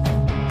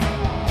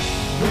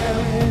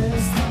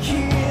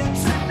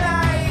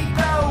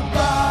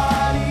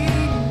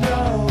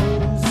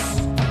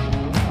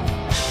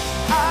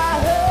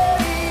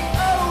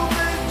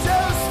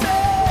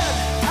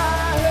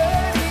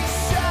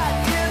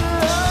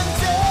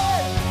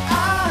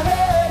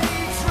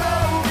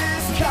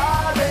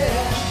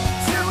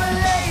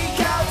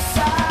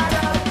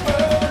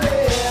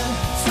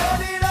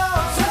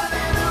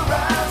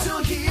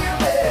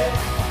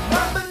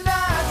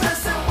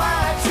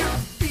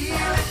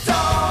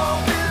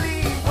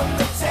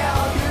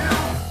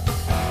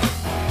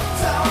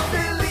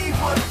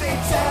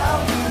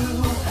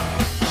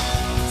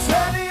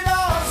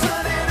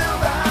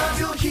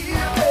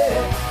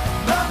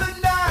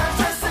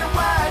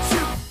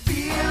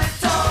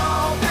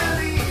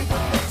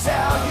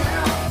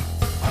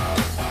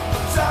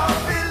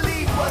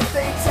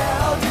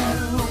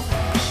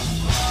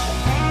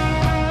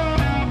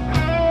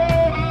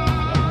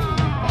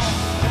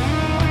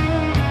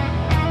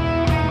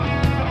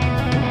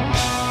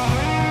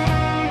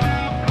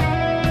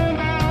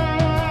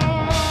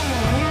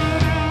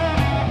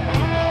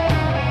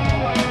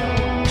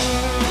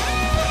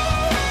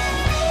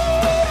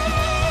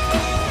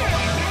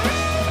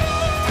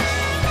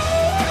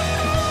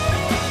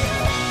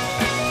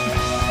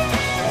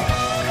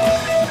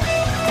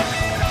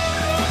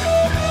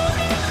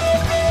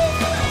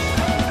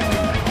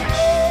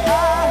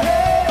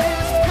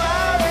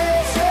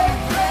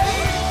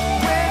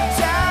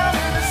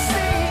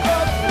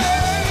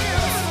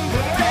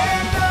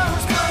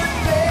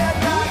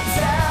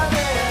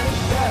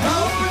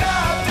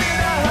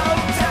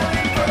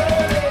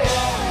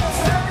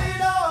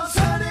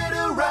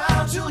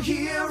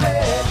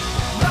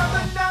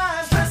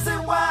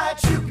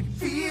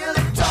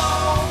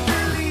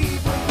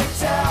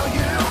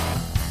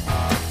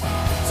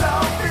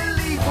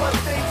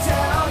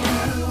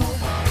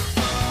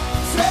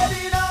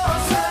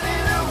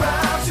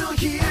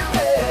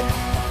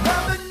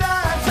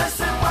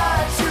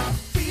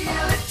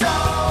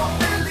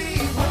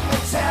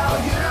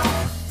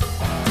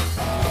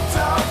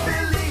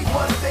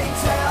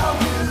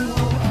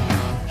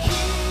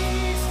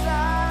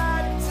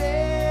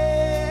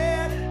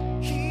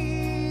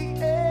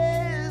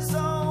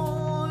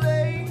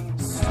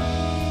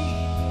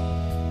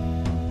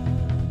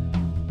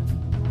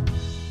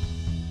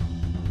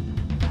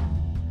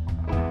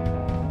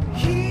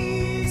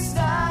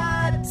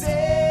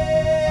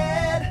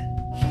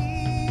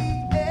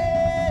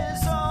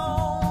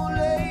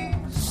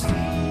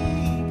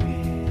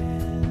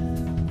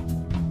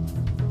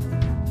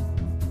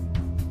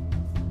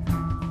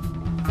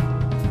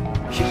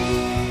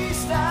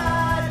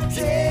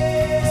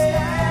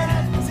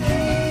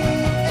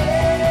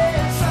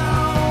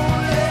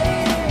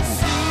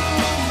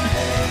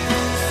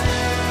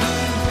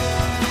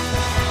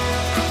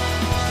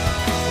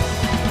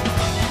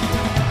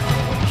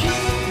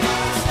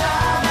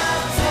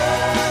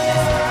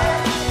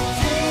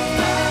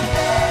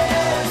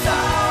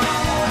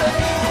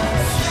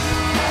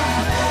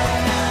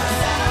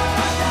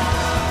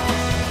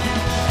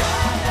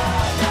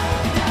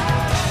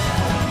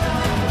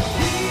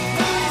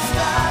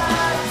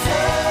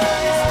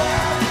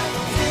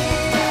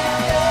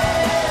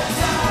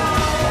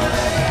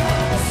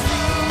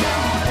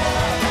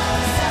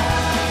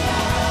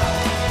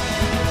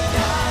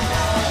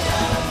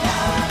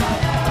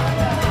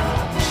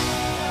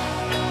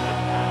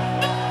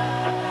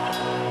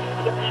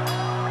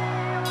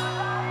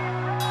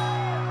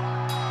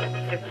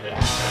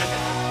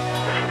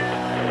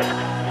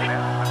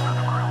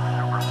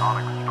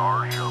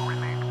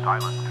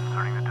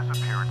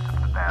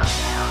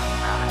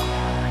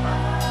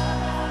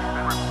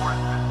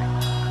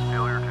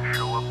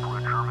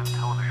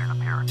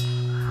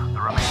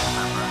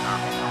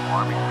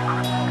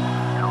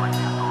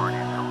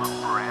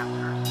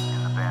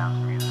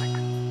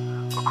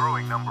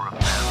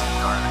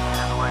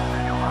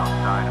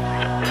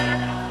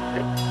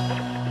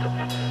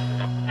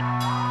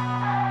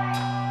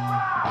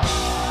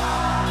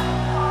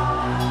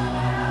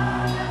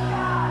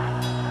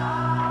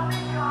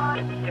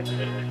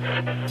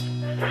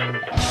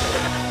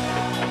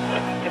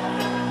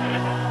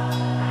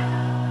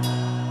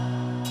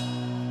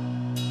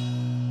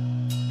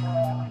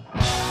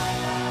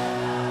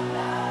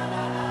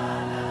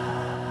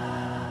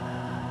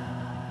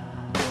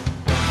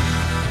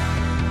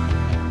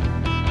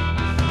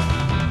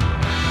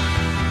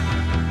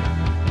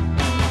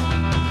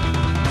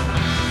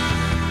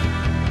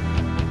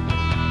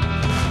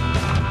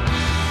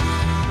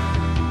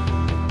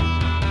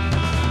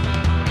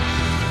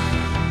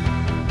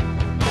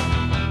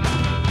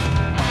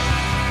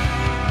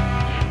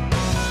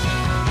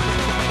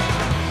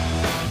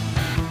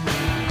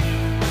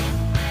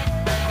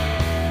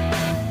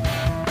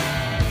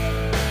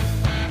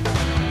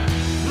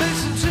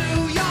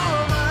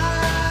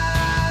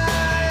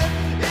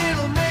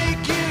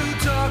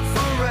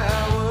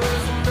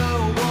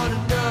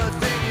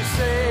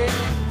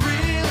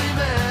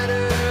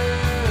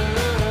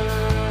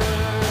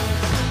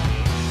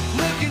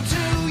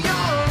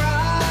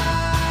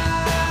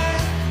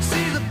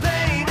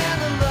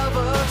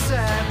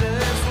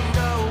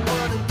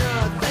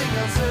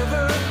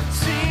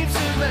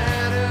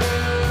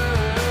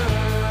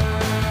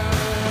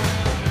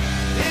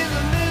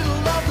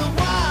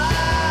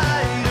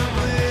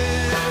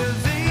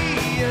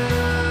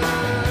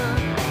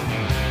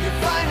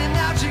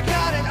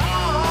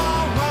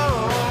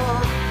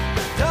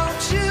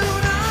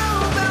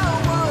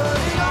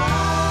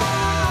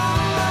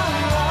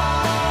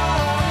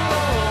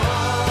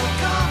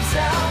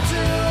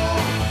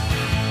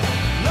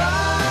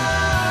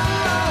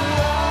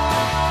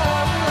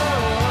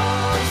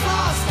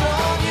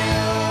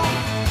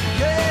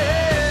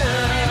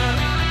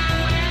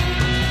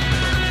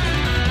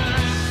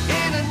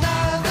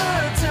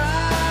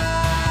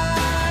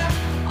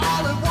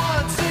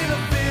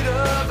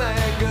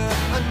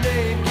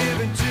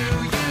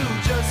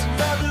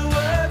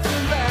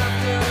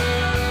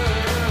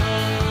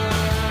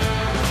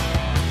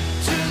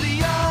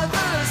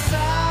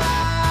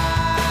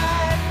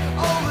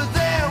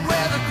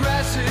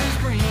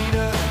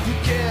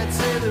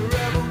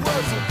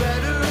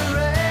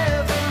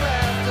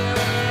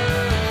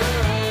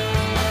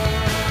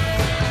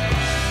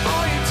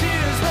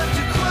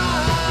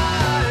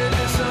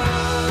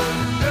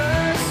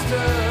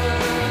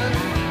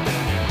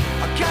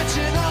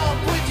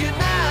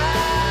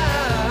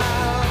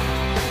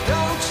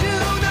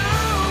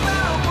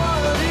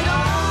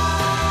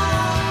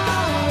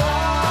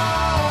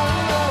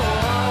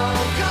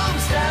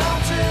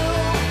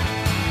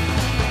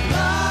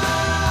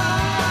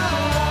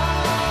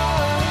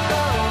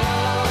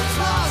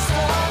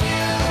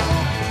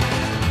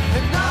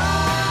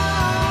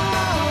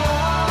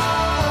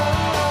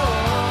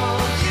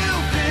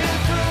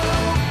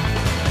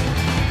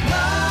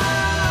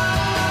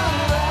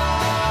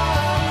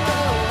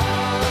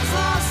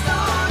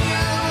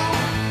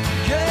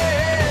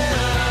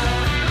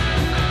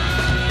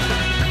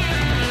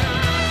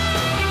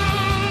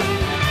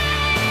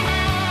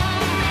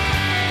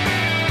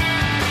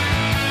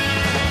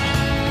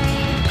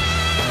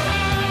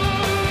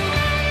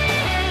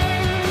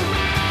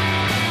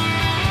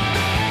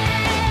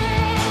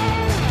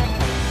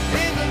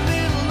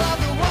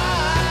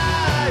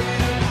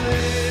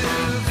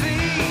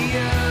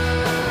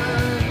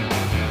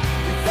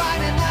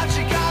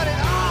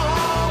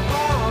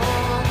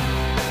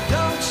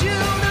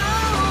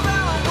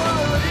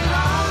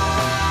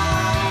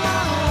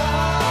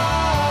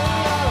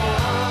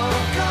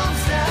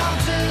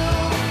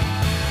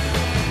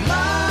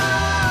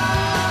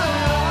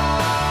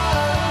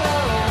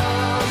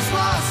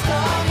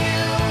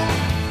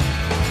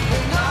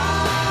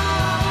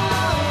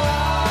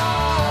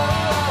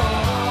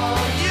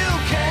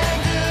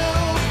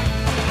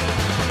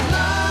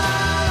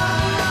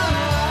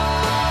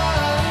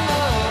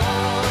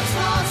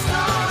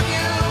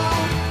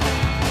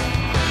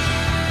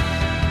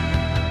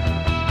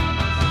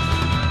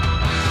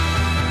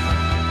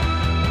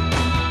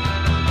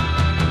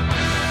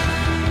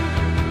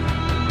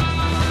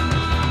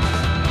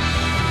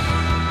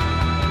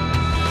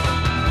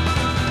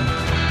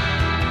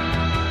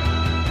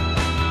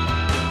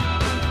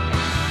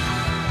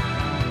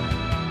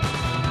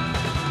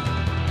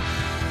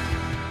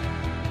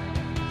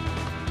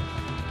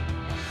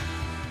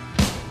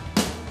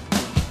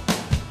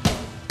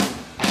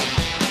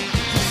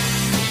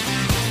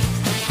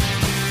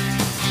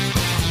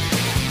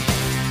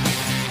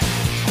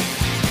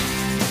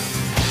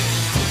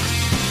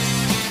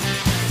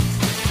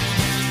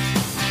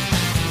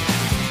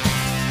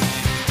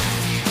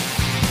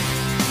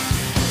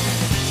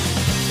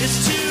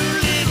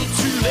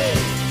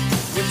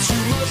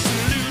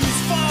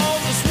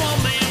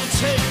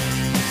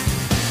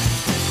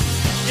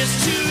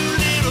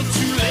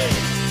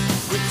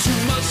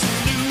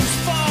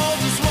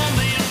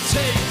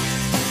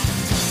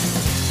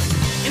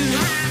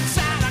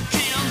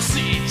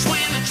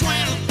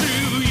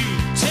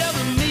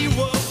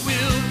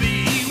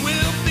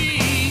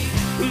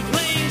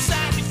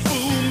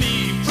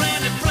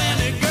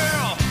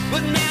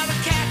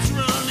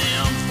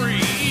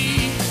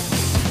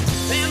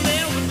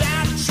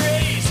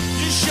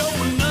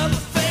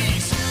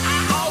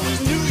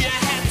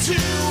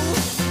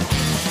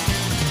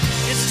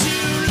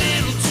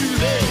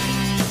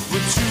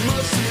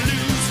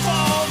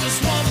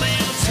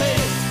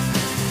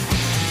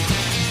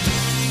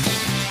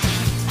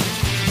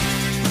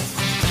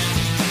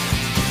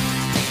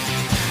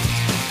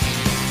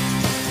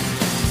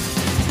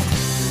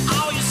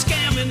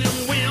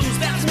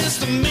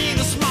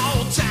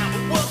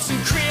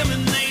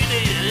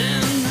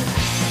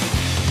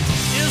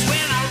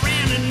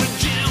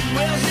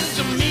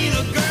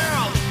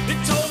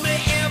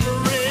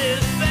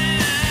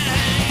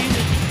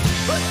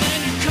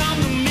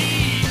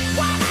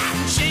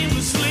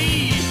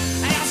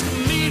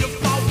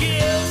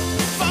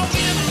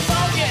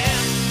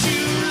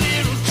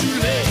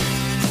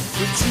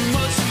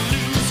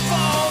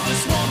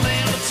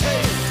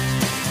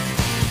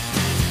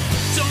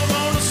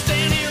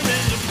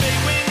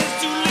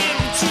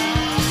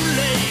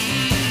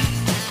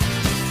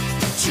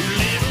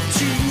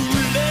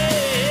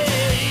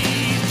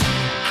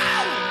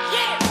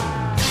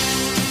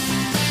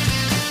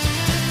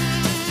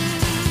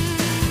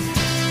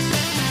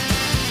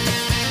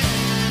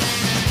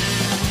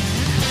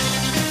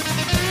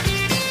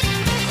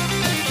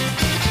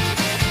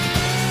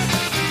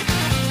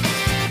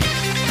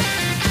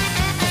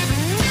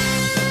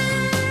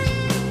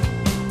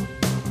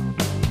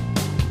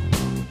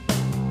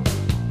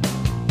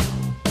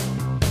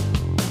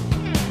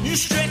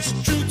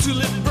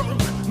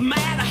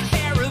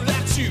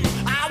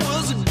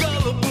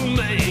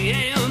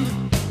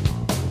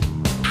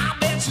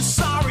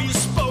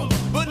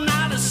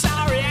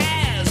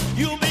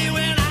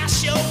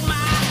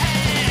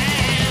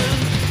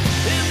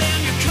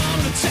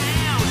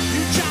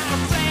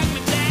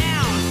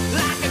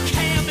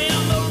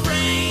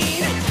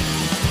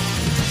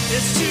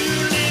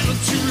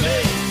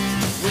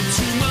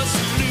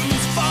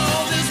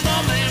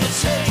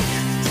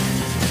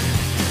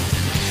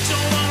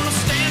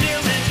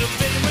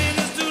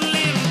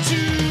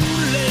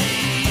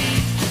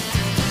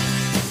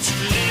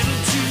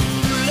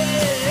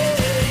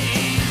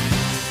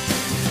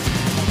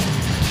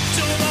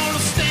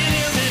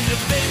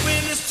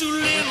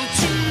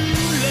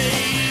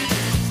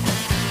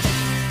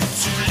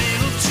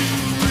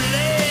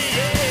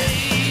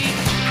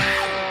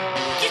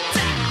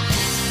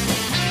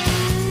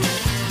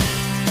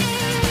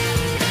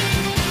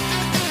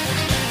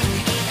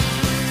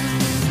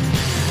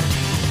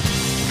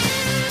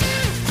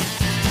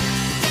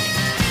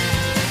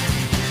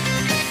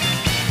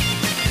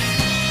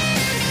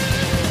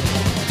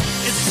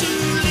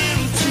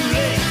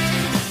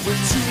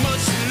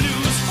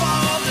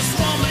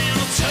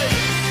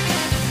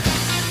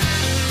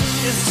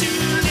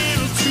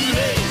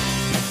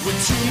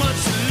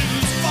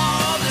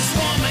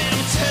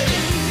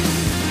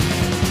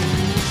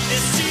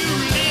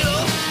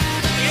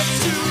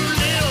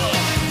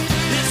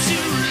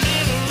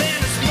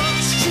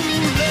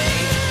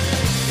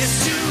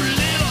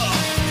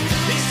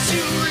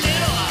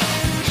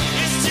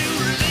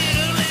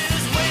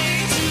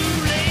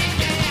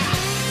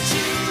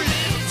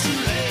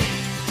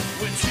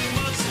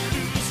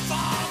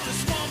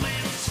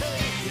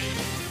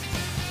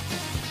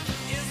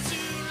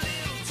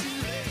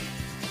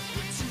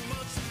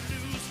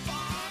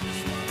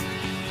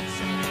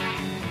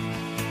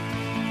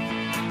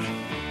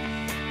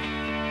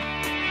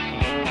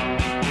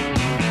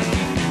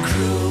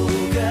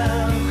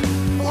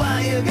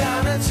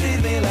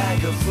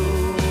 a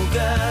fool,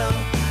 girl.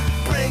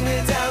 Bring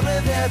me down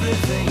with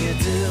everything you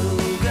do,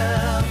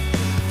 girl.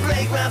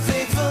 Break my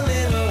faithful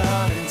little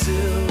heart in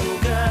two,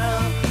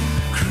 girl.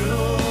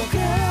 Cruel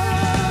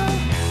girl.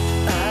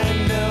 I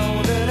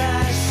know that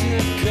I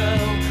should go,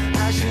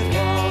 I should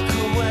walk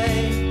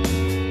away.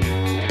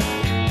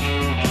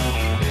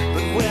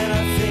 But when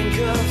I think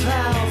of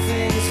how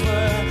things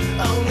were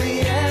only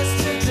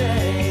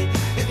yesterday,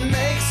 it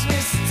makes me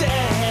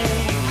stay.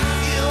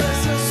 You were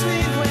so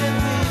sweet when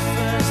we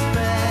first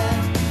met.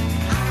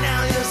 Now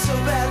you're so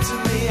bad to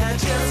me, I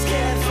just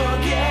can't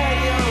forget.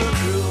 You're a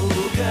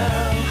cruel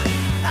girl.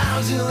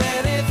 I'll do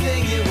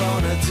anything you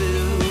wanna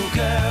do,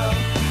 girl.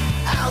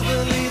 I'll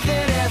believe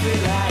that every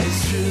lie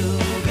is true,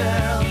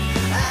 girl.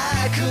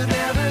 I could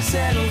never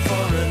settle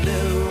for a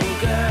new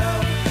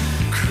girl.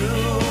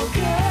 Cruel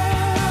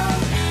girl.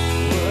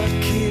 What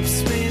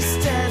keeps me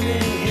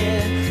standing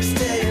here,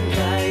 staying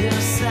by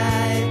your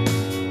side?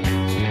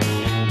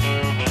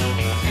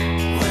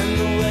 When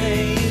the way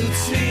you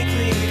treat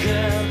me,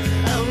 girl,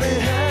 only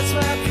hurts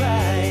my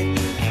pride.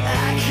 I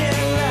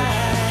can't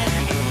lie,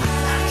 I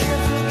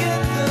can't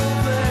forget the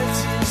words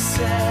you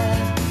said.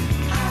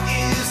 You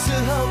used to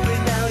hold me,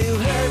 now you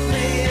hurt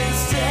me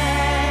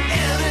instead.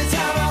 Every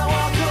time I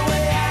walk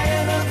away, I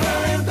end up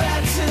running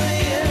back to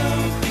you.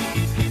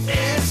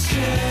 It's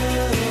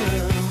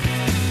true.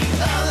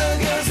 Other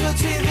girls will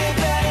treat me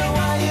better,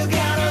 why you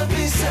gotta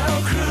be so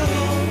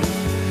cruel,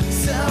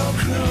 so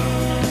cruel.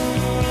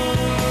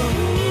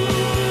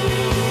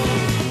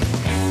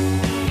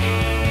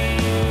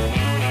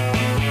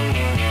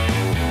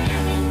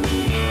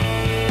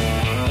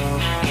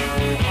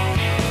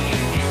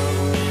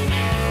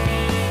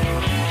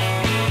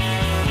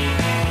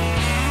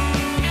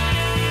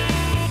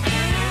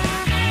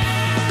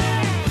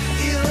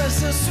 You were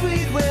so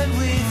sweet when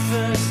we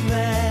first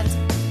met,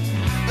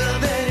 but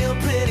then your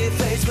pretty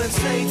face went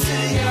straight to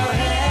your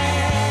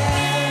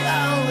head.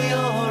 Oh,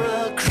 you're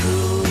a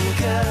cruel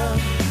girl.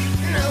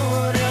 No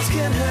one else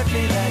can hurt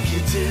me like you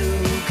do,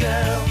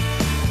 girl.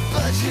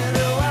 But you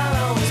know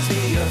I'll always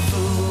be your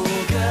fool,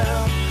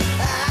 girl.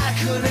 I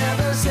could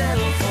never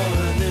settle for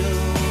a new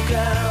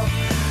girl.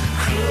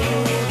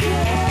 Cruel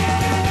girl.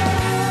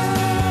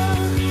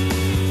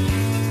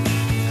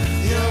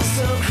 You're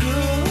so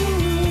cruel.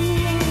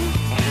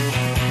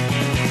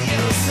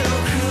 You're so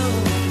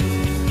cruel.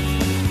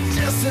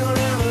 Just don't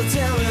ever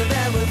tell me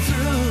that we're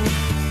through.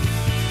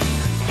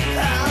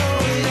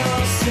 Oh,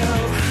 you're so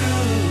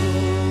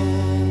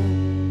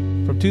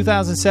cruel. From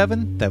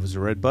 2007, that was The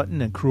Red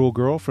Button and Cruel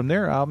Girl from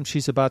their album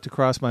She's About to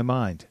Cross My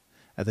Mind.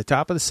 At the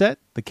top of the set,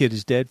 The Kid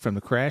Is Dead from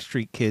the Crash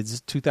Street Kids'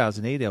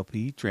 2008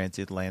 LP,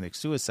 Transatlantic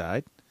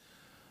Suicide.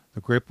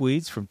 The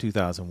Gripweeds from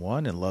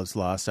 2001 and Love's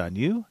Lost on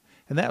You.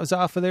 And that was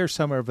off of their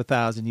Summer of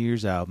 1,000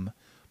 Years album.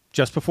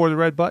 Just before The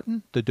Red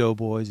Button, The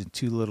Doughboys and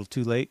Too Little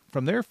Too Late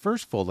from their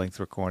first full-length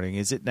recording,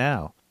 Is It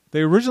Now? They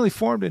originally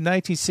formed in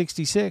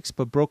 1966,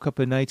 but broke up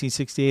in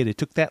 1968. It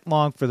took that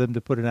long for them to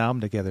put an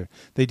album together.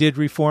 They did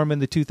reform in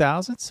the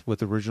 2000s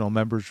with original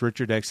members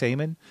Richard X.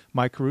 Heyman,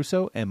 Mike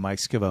Caruso, and Mike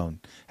Scavone.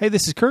 Hey,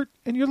 this is Kurt,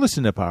 and you're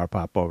listening to Power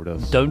Pop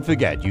Overdose. Don't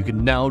forget, you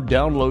can now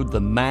download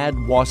the Mad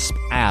Wasp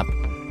app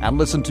and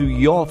listen to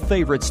your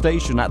favorite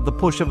station at the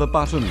push of a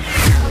button.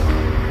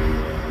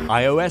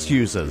 iOS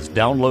users,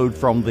 download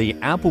from the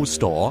Apple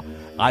Store,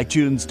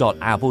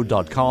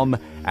 itunes.apple.com,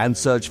 and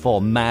search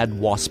for Mad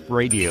Wasp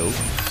Radio.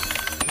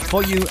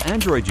 For you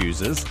Android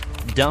users,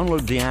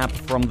 download the app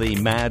from the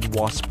Mad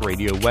Wasp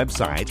Radio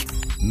website,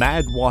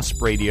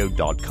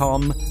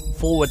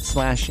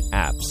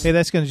 madwaspradio.com/apps. Hey,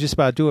 that's going to just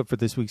about do it for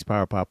this week's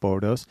Power Pop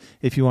Overdose.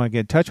 If you want to get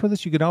in touch with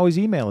us, you can always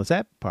email us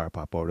at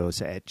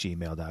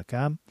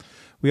powerpopoverdose@gmail.com.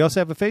 We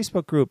also have a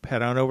Facebook group.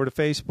 Head on over to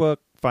Facebook,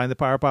 find the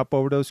Power Pop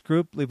Overdose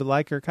group, leave a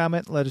like or a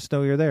comment, and let us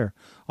know you're there.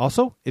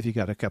 Also, if you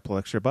got a couple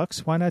extra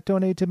bucks, why not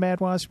donate to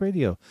Mad Wasp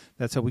Radio?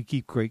 That's how we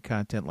keep great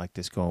content like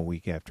this going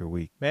week after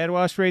week.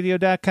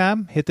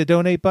 MadWaspRadio.com, hit the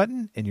donate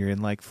button, and you're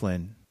in like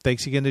Flynn.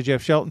 Thanks again to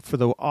Jeff Shelton for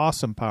the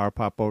awesome Power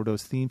Pop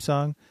Overdose theme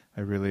song.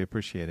 I really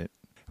appreciate it.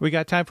 We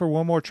got time for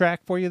one more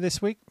track for you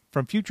this week.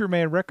 From Future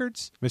Man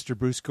Records, Mr.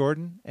 Bruce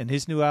Gordon, and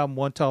his new album,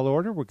 One Tall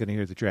Order, we're going to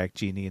hear the track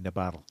Genie in the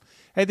Bottle.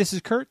 Hey, this is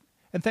Kurt.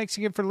 And thanks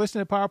again for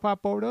listening to Power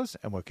Pop Overdose,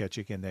 and we'll catch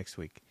you again next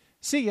week.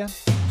 See ya!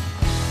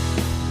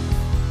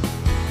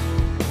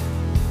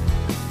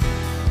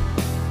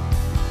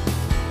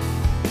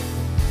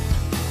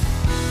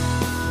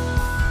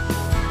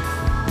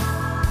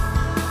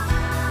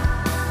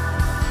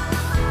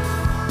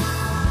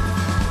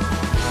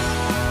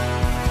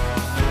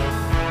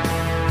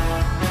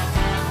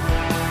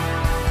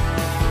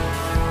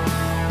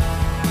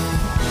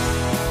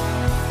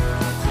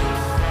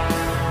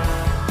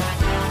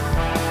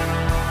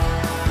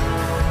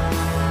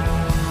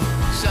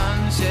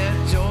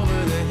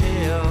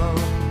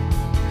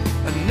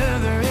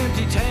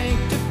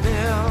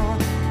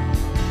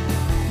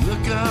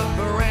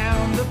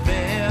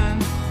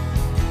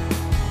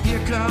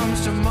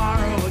 Comes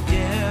tomorrow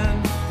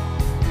again.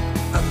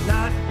 I'm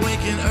not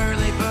waking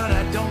early, but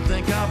I don't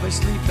think I'll be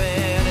sleeping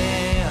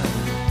in.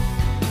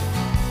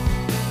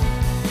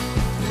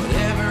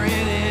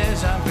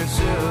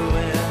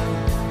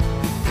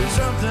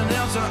 something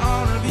else I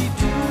ought to be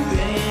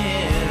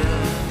doing.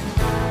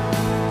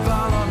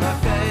 Fall on my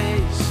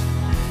face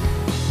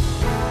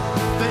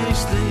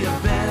the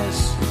abyss.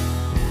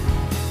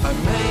 I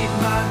made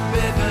my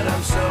bed, but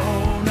I'm so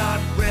not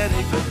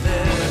ready for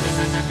this.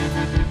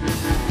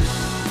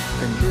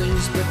 And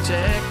please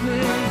protect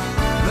me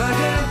like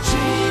a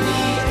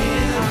genie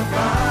in a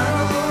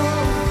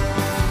bottle.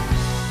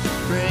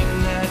 Bring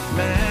that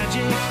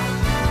magic,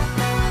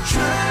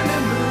 trying to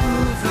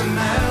move the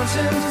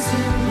mountains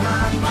in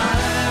my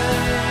mind.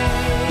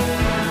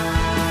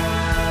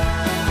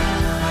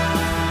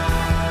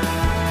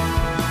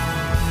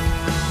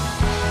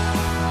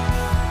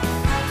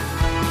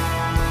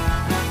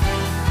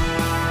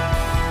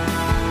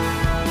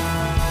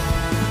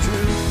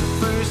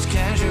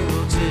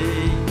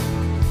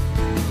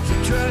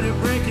 Try to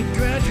break it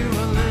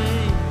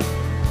gradually.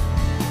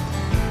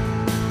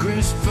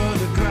 Grist for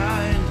the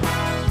grind.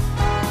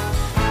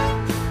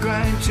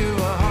 Grind to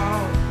a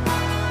halt.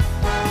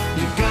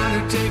 You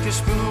gotta take a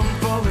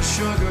spoonful of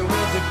sugar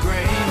with a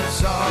grain of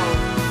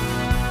salt.